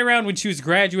right around when she was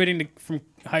graduating from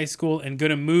high school and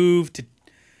gonna move to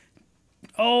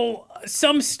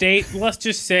some state. Let's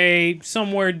just say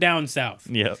somewhere down south.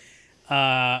 Yep.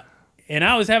 And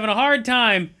I was having a hard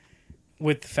time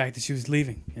with the fact that she was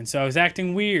leaving, and so I was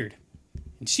acting weird,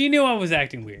 and she knew I was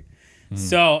acting weird.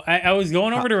 So I was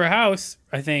going over to her house,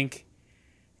 I think,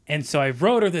 and so I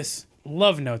wrote her this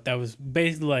love note that was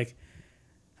basically like,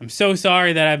 I'm so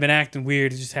sorry that I've been acting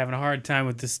weird, just having a hard time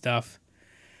with this stuff,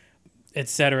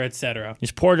 etc., etc. You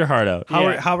just poured your heart out.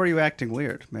 How are you acting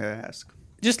weird, may I ask?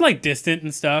 Just like distant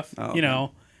and stuff, Oh, you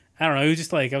know. I don't know. It was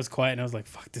just like I was quiet and I was like,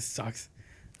 fuck, this sucks.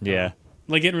 Yeah.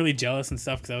 Like getting really jealous and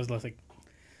stuff because I was like,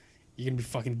 you're going to be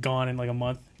fucking gone in like a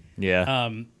month. Yeah.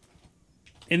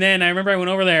 And then I remember I went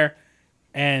over there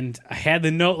and I had the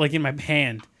note like in my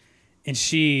hand, and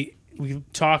we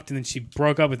talked, and then she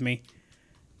broke up with me.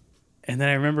 And then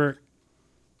I remember,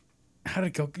 how did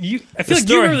it go? I feel like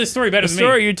you remember this story better than me. The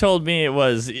story you told me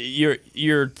was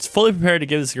you're fully prepared to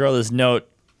give this girl this note,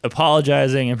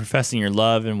 apologizing and professing your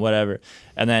love and whatever.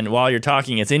 And then while you're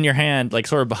talking, it's in your hand, like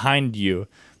sort of behind you.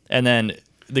 And then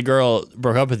the girl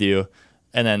broke up with you,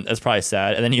 and then that's probably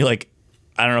sad. And then you like,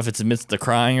 I don't know if it's amidst the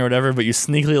crying or whatever, but you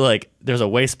sneakily like, there's a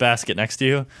wastebasket next to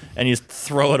you, and you just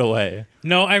throw it away.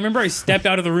 No, I remember I stepped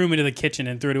out of the room into the kitchen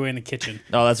and threw it away in the kitchen.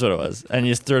 Oh, that's what it was. And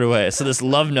you just threw it away. So this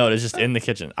love note is just in the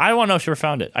kitchen. I want to know if she ever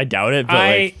found it. I doubt it, but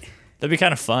like, that'd be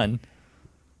kind of fun.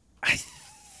 I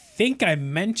think I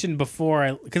mentioned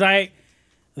before, because I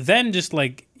then just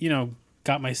like,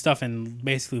 got my stuff and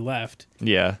basically left.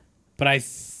 Yeah. But I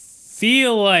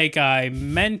feel like I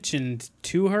mentioned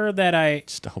to her that I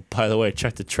Just, oh, by the way,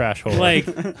 check the trash hole.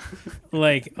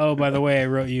 like, oh, by the way, I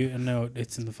wrote you a note.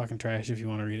 It's in the fucking trash if you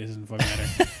want to read it. It doesn't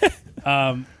fucking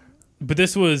matter. But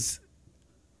this was,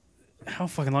 how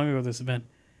fucking long ago would this have been?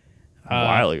 a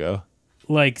while ago.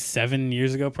 Like 7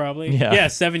 years ago, probably. Yeah. Yeah,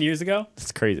 7 years ago.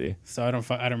 That's crazy. So I don't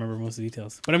remember most of the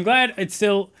details. But I'm glad it's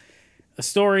still a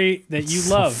story that you It's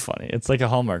so love. funny. It's like a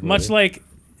Hallmark movie. Much like,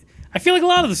 I feel like a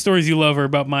lot of the stories you love are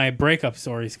about my breakup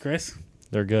stories, Chris.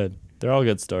 They're good. They're all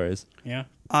good stories. Yeah.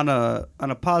 On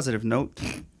a positive note,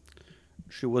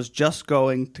 she was just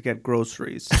going to get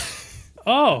groceries.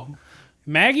 Oh,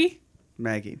 Maggie?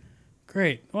 Maggie.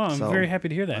 Great. Well, I'm So, very happy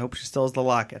to hear that. I hope she still has the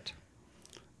locket.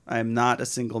 I am not a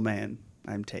single man.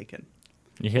 I'm taken.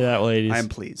 You hear that, ladies? I am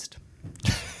pleased.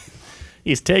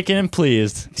 He's taken and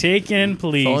pleased. Taken,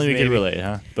 please. If only we baby. could relate,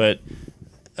 huh? But,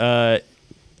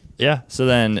 yeah. So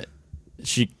then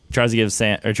she tries to give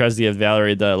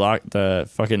Valerie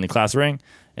the class ring,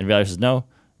 and Valerie says no.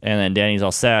 And then Danny's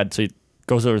all sad, so he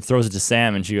goes over, throws it to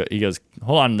Sam, and he goes,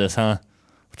 "Hold on to this, huh?"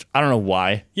 Which I don't know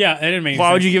why. Yeah, it didn't make Why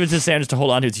sense. would you give it to Sam just to hold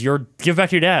on to? Give it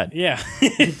back to your dad. Yeah.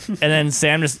 And then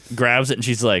Sam just grabs it, and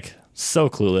she's like, so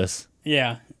clueless.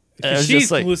 Yeah. And it was She's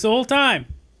just like- clueless the whole time.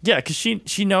 Yeah, because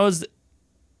she knows,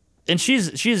 and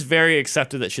she's very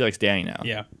accepted that she likes Danny now.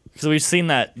 Yeah. So we've seen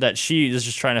that she is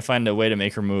just trying to find a way to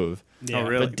make her move. Yeah. Oh,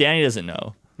 really? But Danny doesn't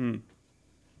know. And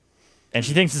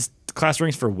she thinks this class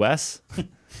ring's for Wes.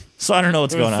 So I don't know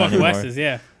what's going on Fuck anymore. West is,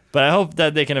 yeah. But I hope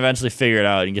that they can eventually figure it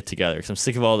out and get together, because I'm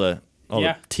sick of all the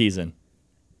Yeah. teasing.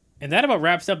 And that about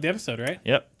wraps up the episode, right?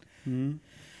 Yep.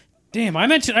 Damn, I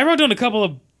wrote down a couple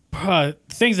of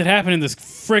things that happened in this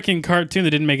freaking cartoon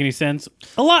that didn't make any sense.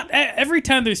 Every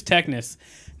time there's techness,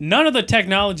 none of the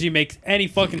technology makes any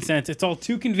fucking sense. It's all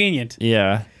too convenient.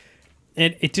 Yeah.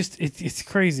 And it's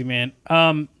crazy, man.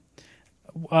 The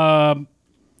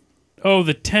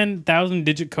 10,000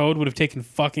 digit code would have taken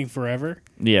fucking forever.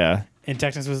 Yeah. And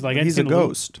Technus was like, He's a "I'd seen loop."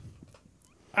 ghost.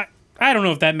 I don't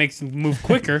know if that makes him move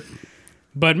quicker,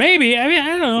 but maybe. I mean,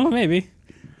 I don't know. Maybe.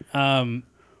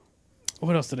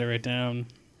 What else did I write down?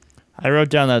 I wrote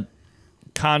down that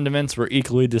condiments were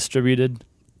equally distributed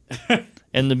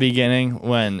in the beginning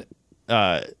when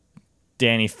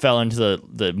Danny fell into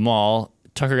the mall.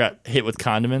 Tucker got hit with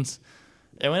condiments.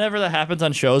 And whenever that happens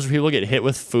on shows where people get hit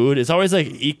with food, it's always like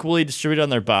equally distributed on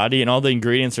their body and all the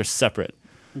ingredients are separate.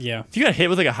 Yeah. If you got hit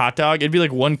with like a hot dog, it'd be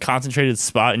like one concentrated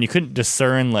spot and you couldn't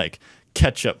discern like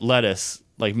ketchup, lettuce,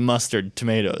 like mustard,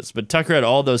 tomatoes. But Tucker had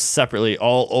all those separately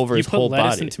all over You his put whole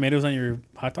lettuce body. and tomatoes on your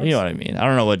hot dogs? You know what I mean? I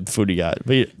don't know what food he got,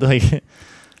 but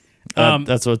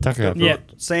that's what Tucker had. Yeah.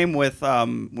 Same with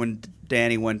when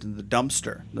Danny went in the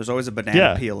dumpster. There's always a banana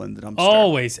Yeah. peel in the dumpster.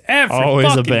 Always. Every Always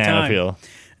fucking a banana time. peel.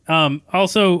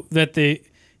 Also, that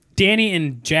Danny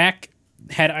and Jack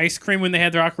had ice cream when they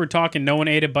had their awkward talk and no one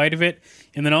ate a bite of it.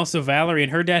 And then also Valerie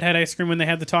and her dad had ice cream when they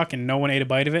had the talk and no one ate a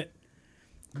bite of it.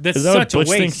 That's Is that what such a Butch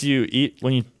waste. thinks you eat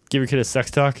when you give your kid a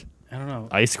sex talk? I don't know.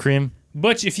 Ice cream?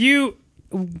 Butch, if you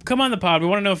come on the pod, we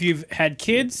want to know if you've had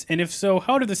kids, and if so,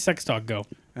 how did the sex talk go?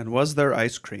 And was there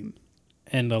ice cream?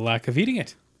 And the lack of eating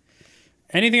it.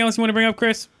 Anything else you want to bring up,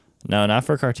 Chris? No, not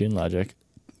for cartoon logic.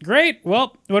 Great.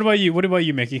 Well, what about you? What about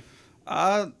you, Mickey?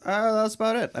 That's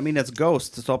about it. I mean, it's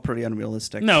Ghost. It's all pretty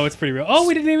unrealistic. No, it's pretty real. Oh,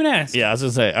 we didn't even ask. Yeah, I was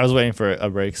gonna say I was waiting for a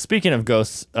break. Speaking of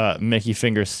ghosts, Mickey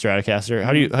Fingers Stratocaster,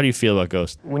 how do you feel about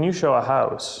ghosts? When you show a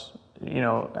house,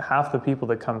 half the people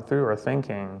that come through are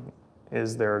thinking,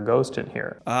 is there a ghost in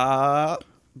here?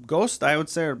 Ghost, I would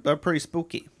say, they're pretty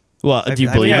spooky. Well, do you Have you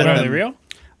believe Yeah, in are them? they real?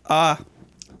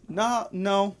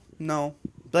 No.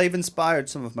 They've inspired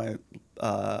some of my,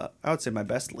 I would say, my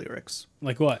best lyrics.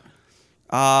 Like what?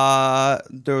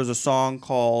 There was a song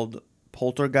called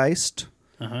Poltergeist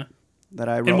Uh-huh. that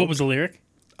I wrote. And what was the lyric?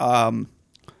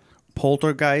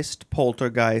 Poltergeist,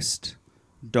 poltergeist,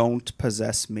 don't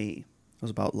possess me. It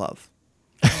was about love.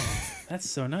 That's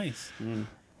so nice.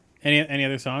 Any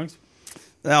other songs?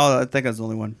 No, I think that's the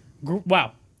only one.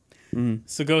 Wow.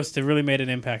 So Ghost have really made an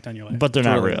impact on your life. But they're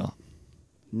not Totally. real.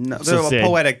 No, So they're say- a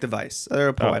poetic device. They're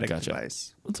a poetic gotcha.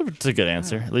 device. It's a good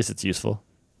answer. At least it's useful.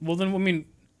 Well, then, I mean,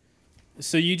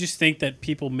 so you just think that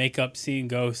people make up seeing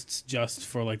ghosts just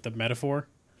for, like, the metaphor?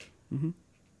 Mm-hmm.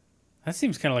 That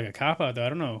seems kind of like a cop-out, though. I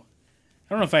don't know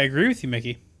if I agree with you,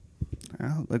 Mickey.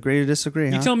 Well, agree to disagree,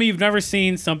 You huh? tell me you've never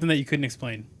seen something that you couldn't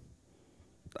explain.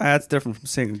 That's different from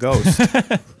seeing a ghost.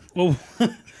 Well,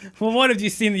 well, what have you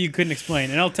seen that you couldn't explain?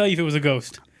 And I'll tell you if it was a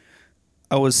ghost.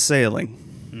 I was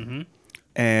sailing,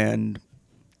 and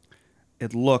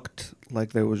it looked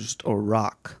like there was just a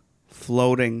rock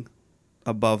floating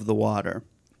above the water.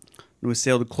 And we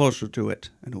sailed closer to it,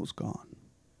 and it was gone.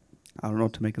 I don't know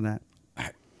what to make of that.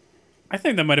 I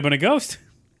think that might have been a ghost.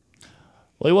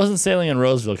 Well, he wasn't sailing in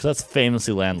Roseville because that's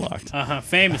famously landlocked.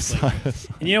 Famously.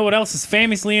 And you know what else is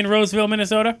famously in Roseville,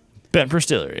 Minnesota? Bent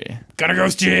Distillery. Gunner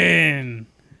Ghost Gin.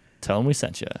 Tell him we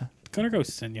sent you. Gunner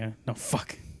Ghost in, yeah. No,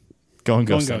 fuck. Go and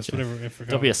go Going sent Ghost, you. whatever. I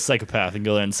forgot. Don't be a psychopath and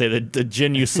go there and say that the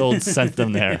gin you sold sent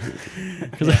them there.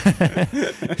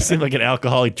 You seem like an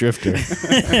alcoholic drifter.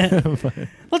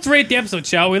 Let's rate the episode,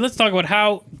 shall we? Let's talk about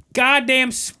how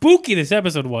goddamn spooky this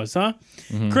episode was, huh?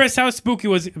 Chris, how spooky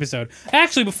was the episode?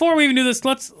 Actually, before we even do this,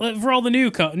 let's for all the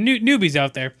newbies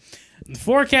out there, the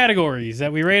 4 categories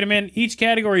that we rate them in. Each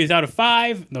category is out of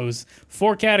 5. Those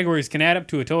 4 categories can add up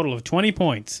to a total of 20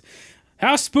 points.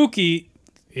 How spooky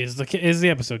is the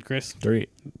episode, Chris? 3.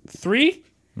 3?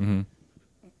 Mm-hmm.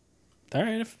 All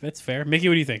right, that's fair. Mickey,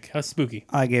 what do you think? How spooky?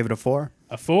 I gave it a 4.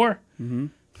 A 4?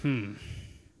 Some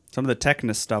of the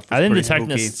Technus stuff was I think the pretty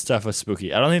Technus spooky. stuff was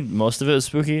spooky. I don't think most of it was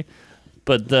spooky,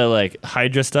 but the like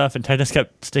Hydra stuff and Technus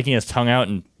kept sticking his tongue out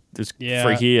and it was Yeah.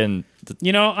 freaky and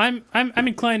You know, I'm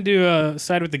inclined to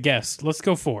side with the guest. Let's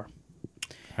go 4.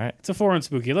 all right. It's a 4 on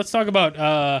spooky. Let's talk about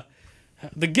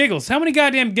the giggles. How many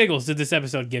goddamn giggles did this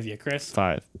episode give you, Chris?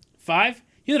 5. 5?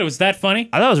 You thought it was that funny?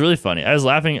 I thought it was really funny. I was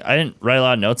laughing. I didn't write a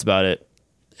lot of notes about it,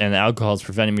 and the alcohol is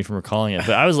preventing me from recalling it.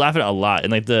 But I was laughing a lot,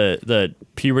 and like the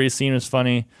puberty scene was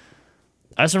funny.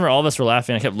 I just remember all of us were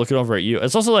laughing. I kept looking over at you.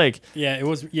 It's also like Yeah, it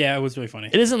was. Yeah, it was really funny.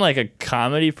 it isn't like a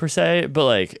comedy per se, but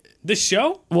like The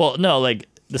show? well, no, like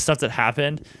the stuff that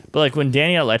happened. But like when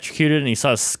Danny got electrocuted and he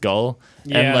saw his skull,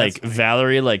 Yeah, and that's like funny.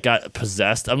 Valerie like got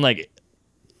possessed. I'm like,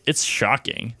 it's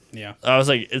shocking. Yeah. I was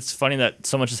like, it's funny that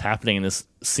so much is happening in this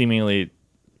seemingly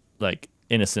like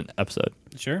innocent episode.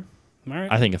 Sure. All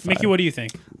right. I think a 5. Mickey, what do you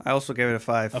think? I also gave it a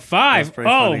 5. A 5? That's pretty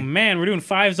Oh funny. man, we're doing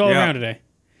 5s all Yeah. around today.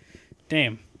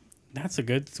 Damn, that's a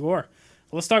good score.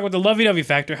 Well, let's talk about the lovey-dovey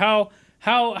factor. How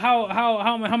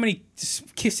many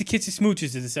kissy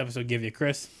smooches did this episode give you,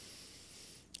 Chris?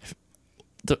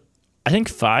 I think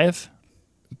 5,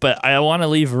 but I want to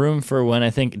leave room for when I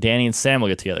think Danny and Sam will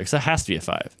get together because that has to be a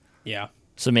 5. Yeah,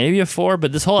 So maybe a 4,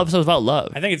 but this whole episode is about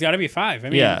love. I think it's got to be a 5. I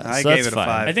mean, Yeah, I so gave that's it a fine.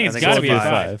 5. I think it's I got to it's be a a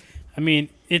 5.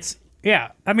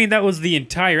 I mean, that was the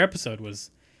entire episode was.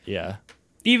 Yeah,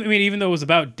 Even though it was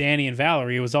about Danny and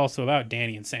Valerie, it was also about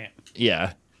Danny and Sam.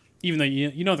 yeah, Even though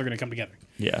you know they're going to come together.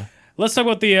 yeah. Let's talk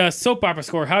about the soap opera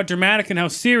score. How dramatic and how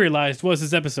serialized was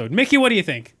this episode? Mickey, what do you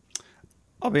think?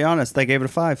 I'll be honest, I gave it a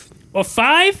 5. A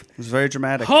 5? It was very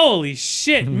dramatic. Holy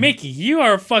shit, Mickey, you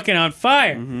are fucking on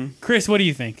fire. Mm-hmm. Chris, what do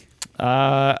you think?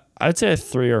 I'd say a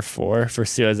 3 or 4 for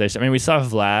serialization. I mean, we saw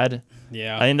Vlad.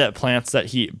 Yeah. I think that plants that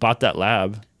he bought that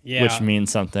lab, Yeah. which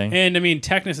means something. And I mean,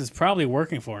 Technus is probably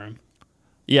working for him.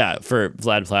 Yeah, for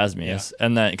Vlad Plasmius,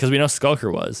 and then because we know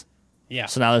Skulker was, Yeah.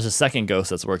 so now there's a second ghost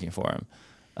that's working for him.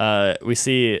 We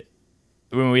see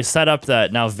when we set up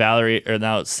that now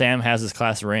Sam has his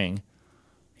class ring,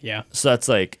 Yeah. so that's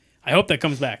like I hope that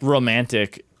comes back.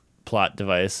 romantic plot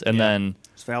device, and Yeah. then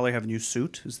Does Valerie have a new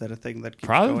suit? Is that a thing that keeps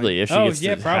probably going? if she Oh, gets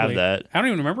yeah, to probably. have that, I don't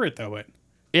even remember it though. But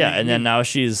yeah, and then now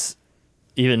she's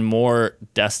even more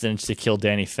destined to kill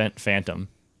Danny Phantom.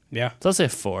 yeah, So I'll say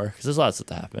 4 because there's lots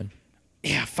to happen.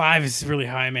 yeah, 5 is really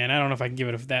high, man. I don't know if I can give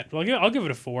it that. Well, I'll give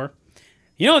it a 4.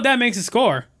 You know what that makes a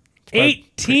score?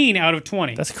 18 out of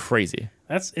 20. That's crazy.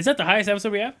 Is that the highest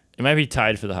episode we have? It might be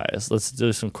tied for the highest. Let's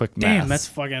do some quick math. Damn, that's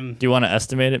fucking. Do you want to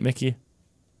estimate it, Mickey?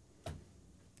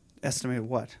 Estimate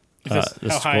what? The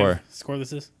how high score. of a score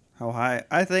this is? How high?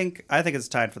 I think it's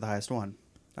tied for the highest one.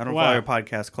 I don't Wow. follow your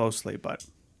podcast closely, but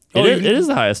It is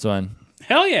the highest one.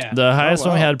 Hell yeah. The highest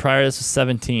one we wow. had prior to this was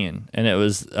 17, and it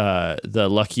was the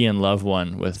Lucky in Love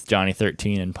one with Johnny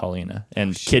 13 and Paulina.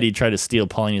 And Kitty tried to steal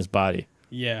Paulina's body,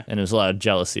 yeah. and there was a lot of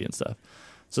jealousy and stuff.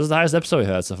 So this is the highest episode we've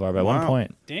had so far by 1 Wow.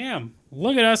 point. Damn.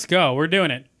 Look at us go. We're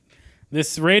doing it.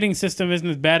 This rating system isn't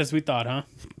as bad as we thought, huh?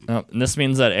 Oh, and this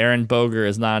means that Aaron Boger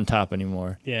is not on top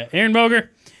anymore. Yeah. Aaron Boger,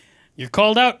 you're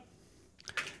called out.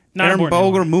 Not Aaron important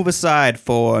Boger, anymore. move aside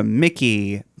for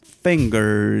Mickey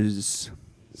Fingers.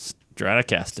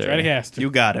 Stratocaster. Stratocaster. You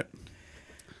got it.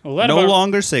 Well, that No about-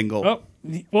 longer single. Oh,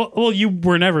 well, you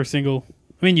were never single.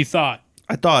 I mean, you thought.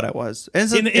 I thought I was.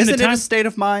 Isn't, In the isn't it time- a state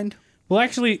of mind? Well,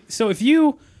 actually, so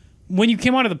when you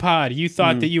came out of the pod, you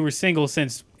thought that you were single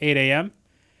since 8 a.m.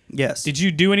 Yes. Did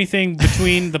you do anything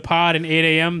between the pod and 8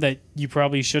 a.m. that you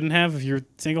probably shouldn't have if you're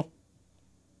single?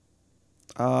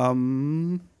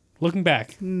 Looking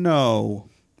back, No.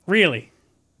 really?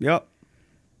 Yep.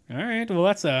 All right. Well,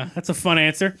 that's a fun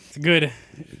answer. It's a good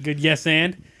yes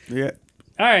and. Yeah.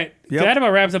 All right. Yep. That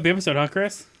about wraps up the episode, huh,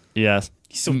 Chris? Yes.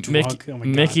 He's so Mickey, drunk. Oh my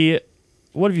God. Mickey,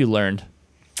 what have you learned?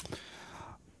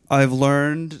 I've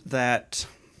learned that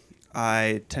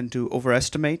I tend to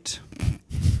overestimate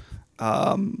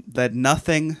that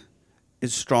nothing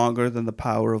is stronger than the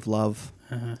power of love.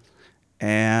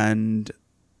 And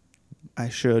I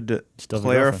should Still have a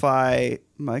clarify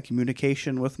my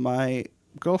communication with my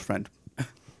girlfriend.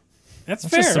 That's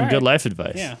That's fair. just some all good right. life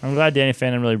advice. Yeah. I'm glad Danny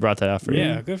Phantom really brought that out for you.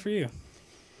 Yeah, good for you.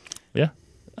 Yeah.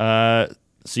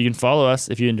 So you can follow us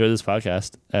if you enjoy this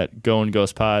podcast at Go and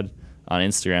Ghost Pod on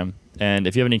Instagram. And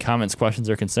if you have any comments, questions,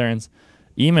 or concerns,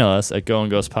 email us at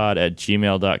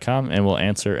goandghostpod@gmail.com and we'll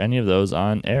answer any of those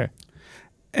on air.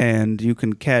 And you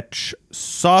can catch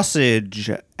Sausage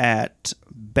at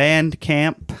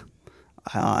Bandcamp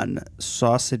on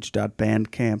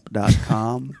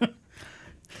sausage.bandcamp.com.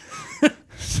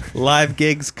 Live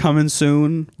gigs coming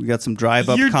soon. We got some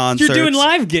drive-up concerts. You're doing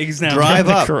live gigs now. Drive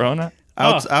The up. Corona.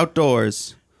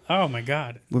 Outdoors. Oh my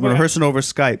God. We've been rehearsing over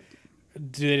Skype.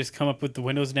 Do they just come up with the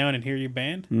windows down and hear your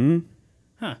band?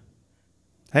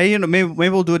 Hey, maybe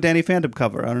we'll do a Danny Phantom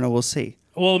cover. I don't know. We'll see.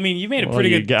 Well, I mean, you made a Well, pretty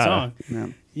you good gotta. song. Yeah.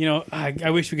 You know, I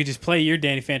wish we could just play your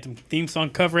Danny Phantom theme song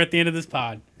cover at the end of this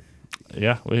pod.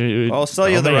 Yeah. I'll sell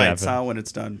you I'll the make it rights happen. when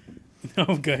it's done.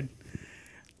 Oh, good.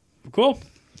 Cool.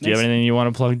 Do you have anything you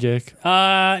want to plug, Jake? No.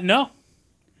 All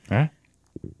right.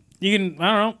 You can,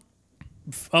 I don't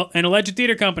know, an alleged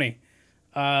theater company.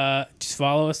 Just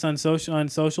follow us on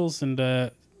socials and stay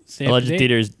up to Alleged date.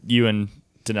 Theater is you and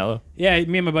Danilo. Yeah,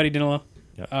 me and my buddy Danilo.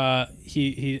 Yeah.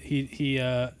 He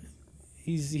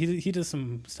does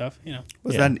some stuff. You know,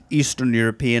 Was Yeah. that an Eastern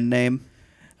European name?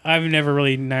 I've never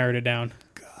really narrowed it down.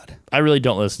 I really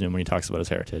don't listen to him when he talks about his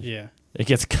heritage. Yeah. It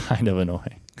gets kind of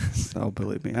annoying. Oh,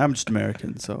 believe me. I'm just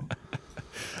American, so.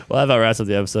 Well, that about wraps up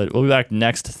the episode. We'll be back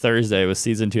next Thursday with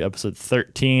Season 2, Episode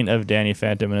 13 of Danny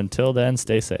Phantom. And until then,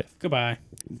 stay safe. Goodbye.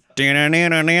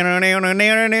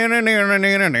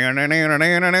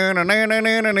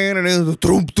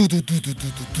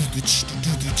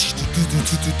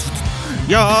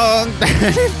 Young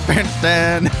Danny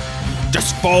Phantom,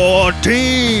 just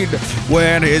 14,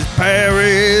 when his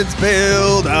parents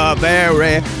built a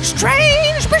very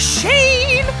strange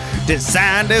machine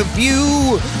designed to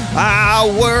view our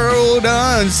world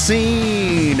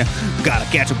unseen. Gotta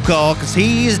catch him call, cause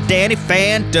he's Danny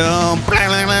Phantom. Blah,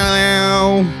 blah,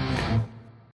 blah, blah.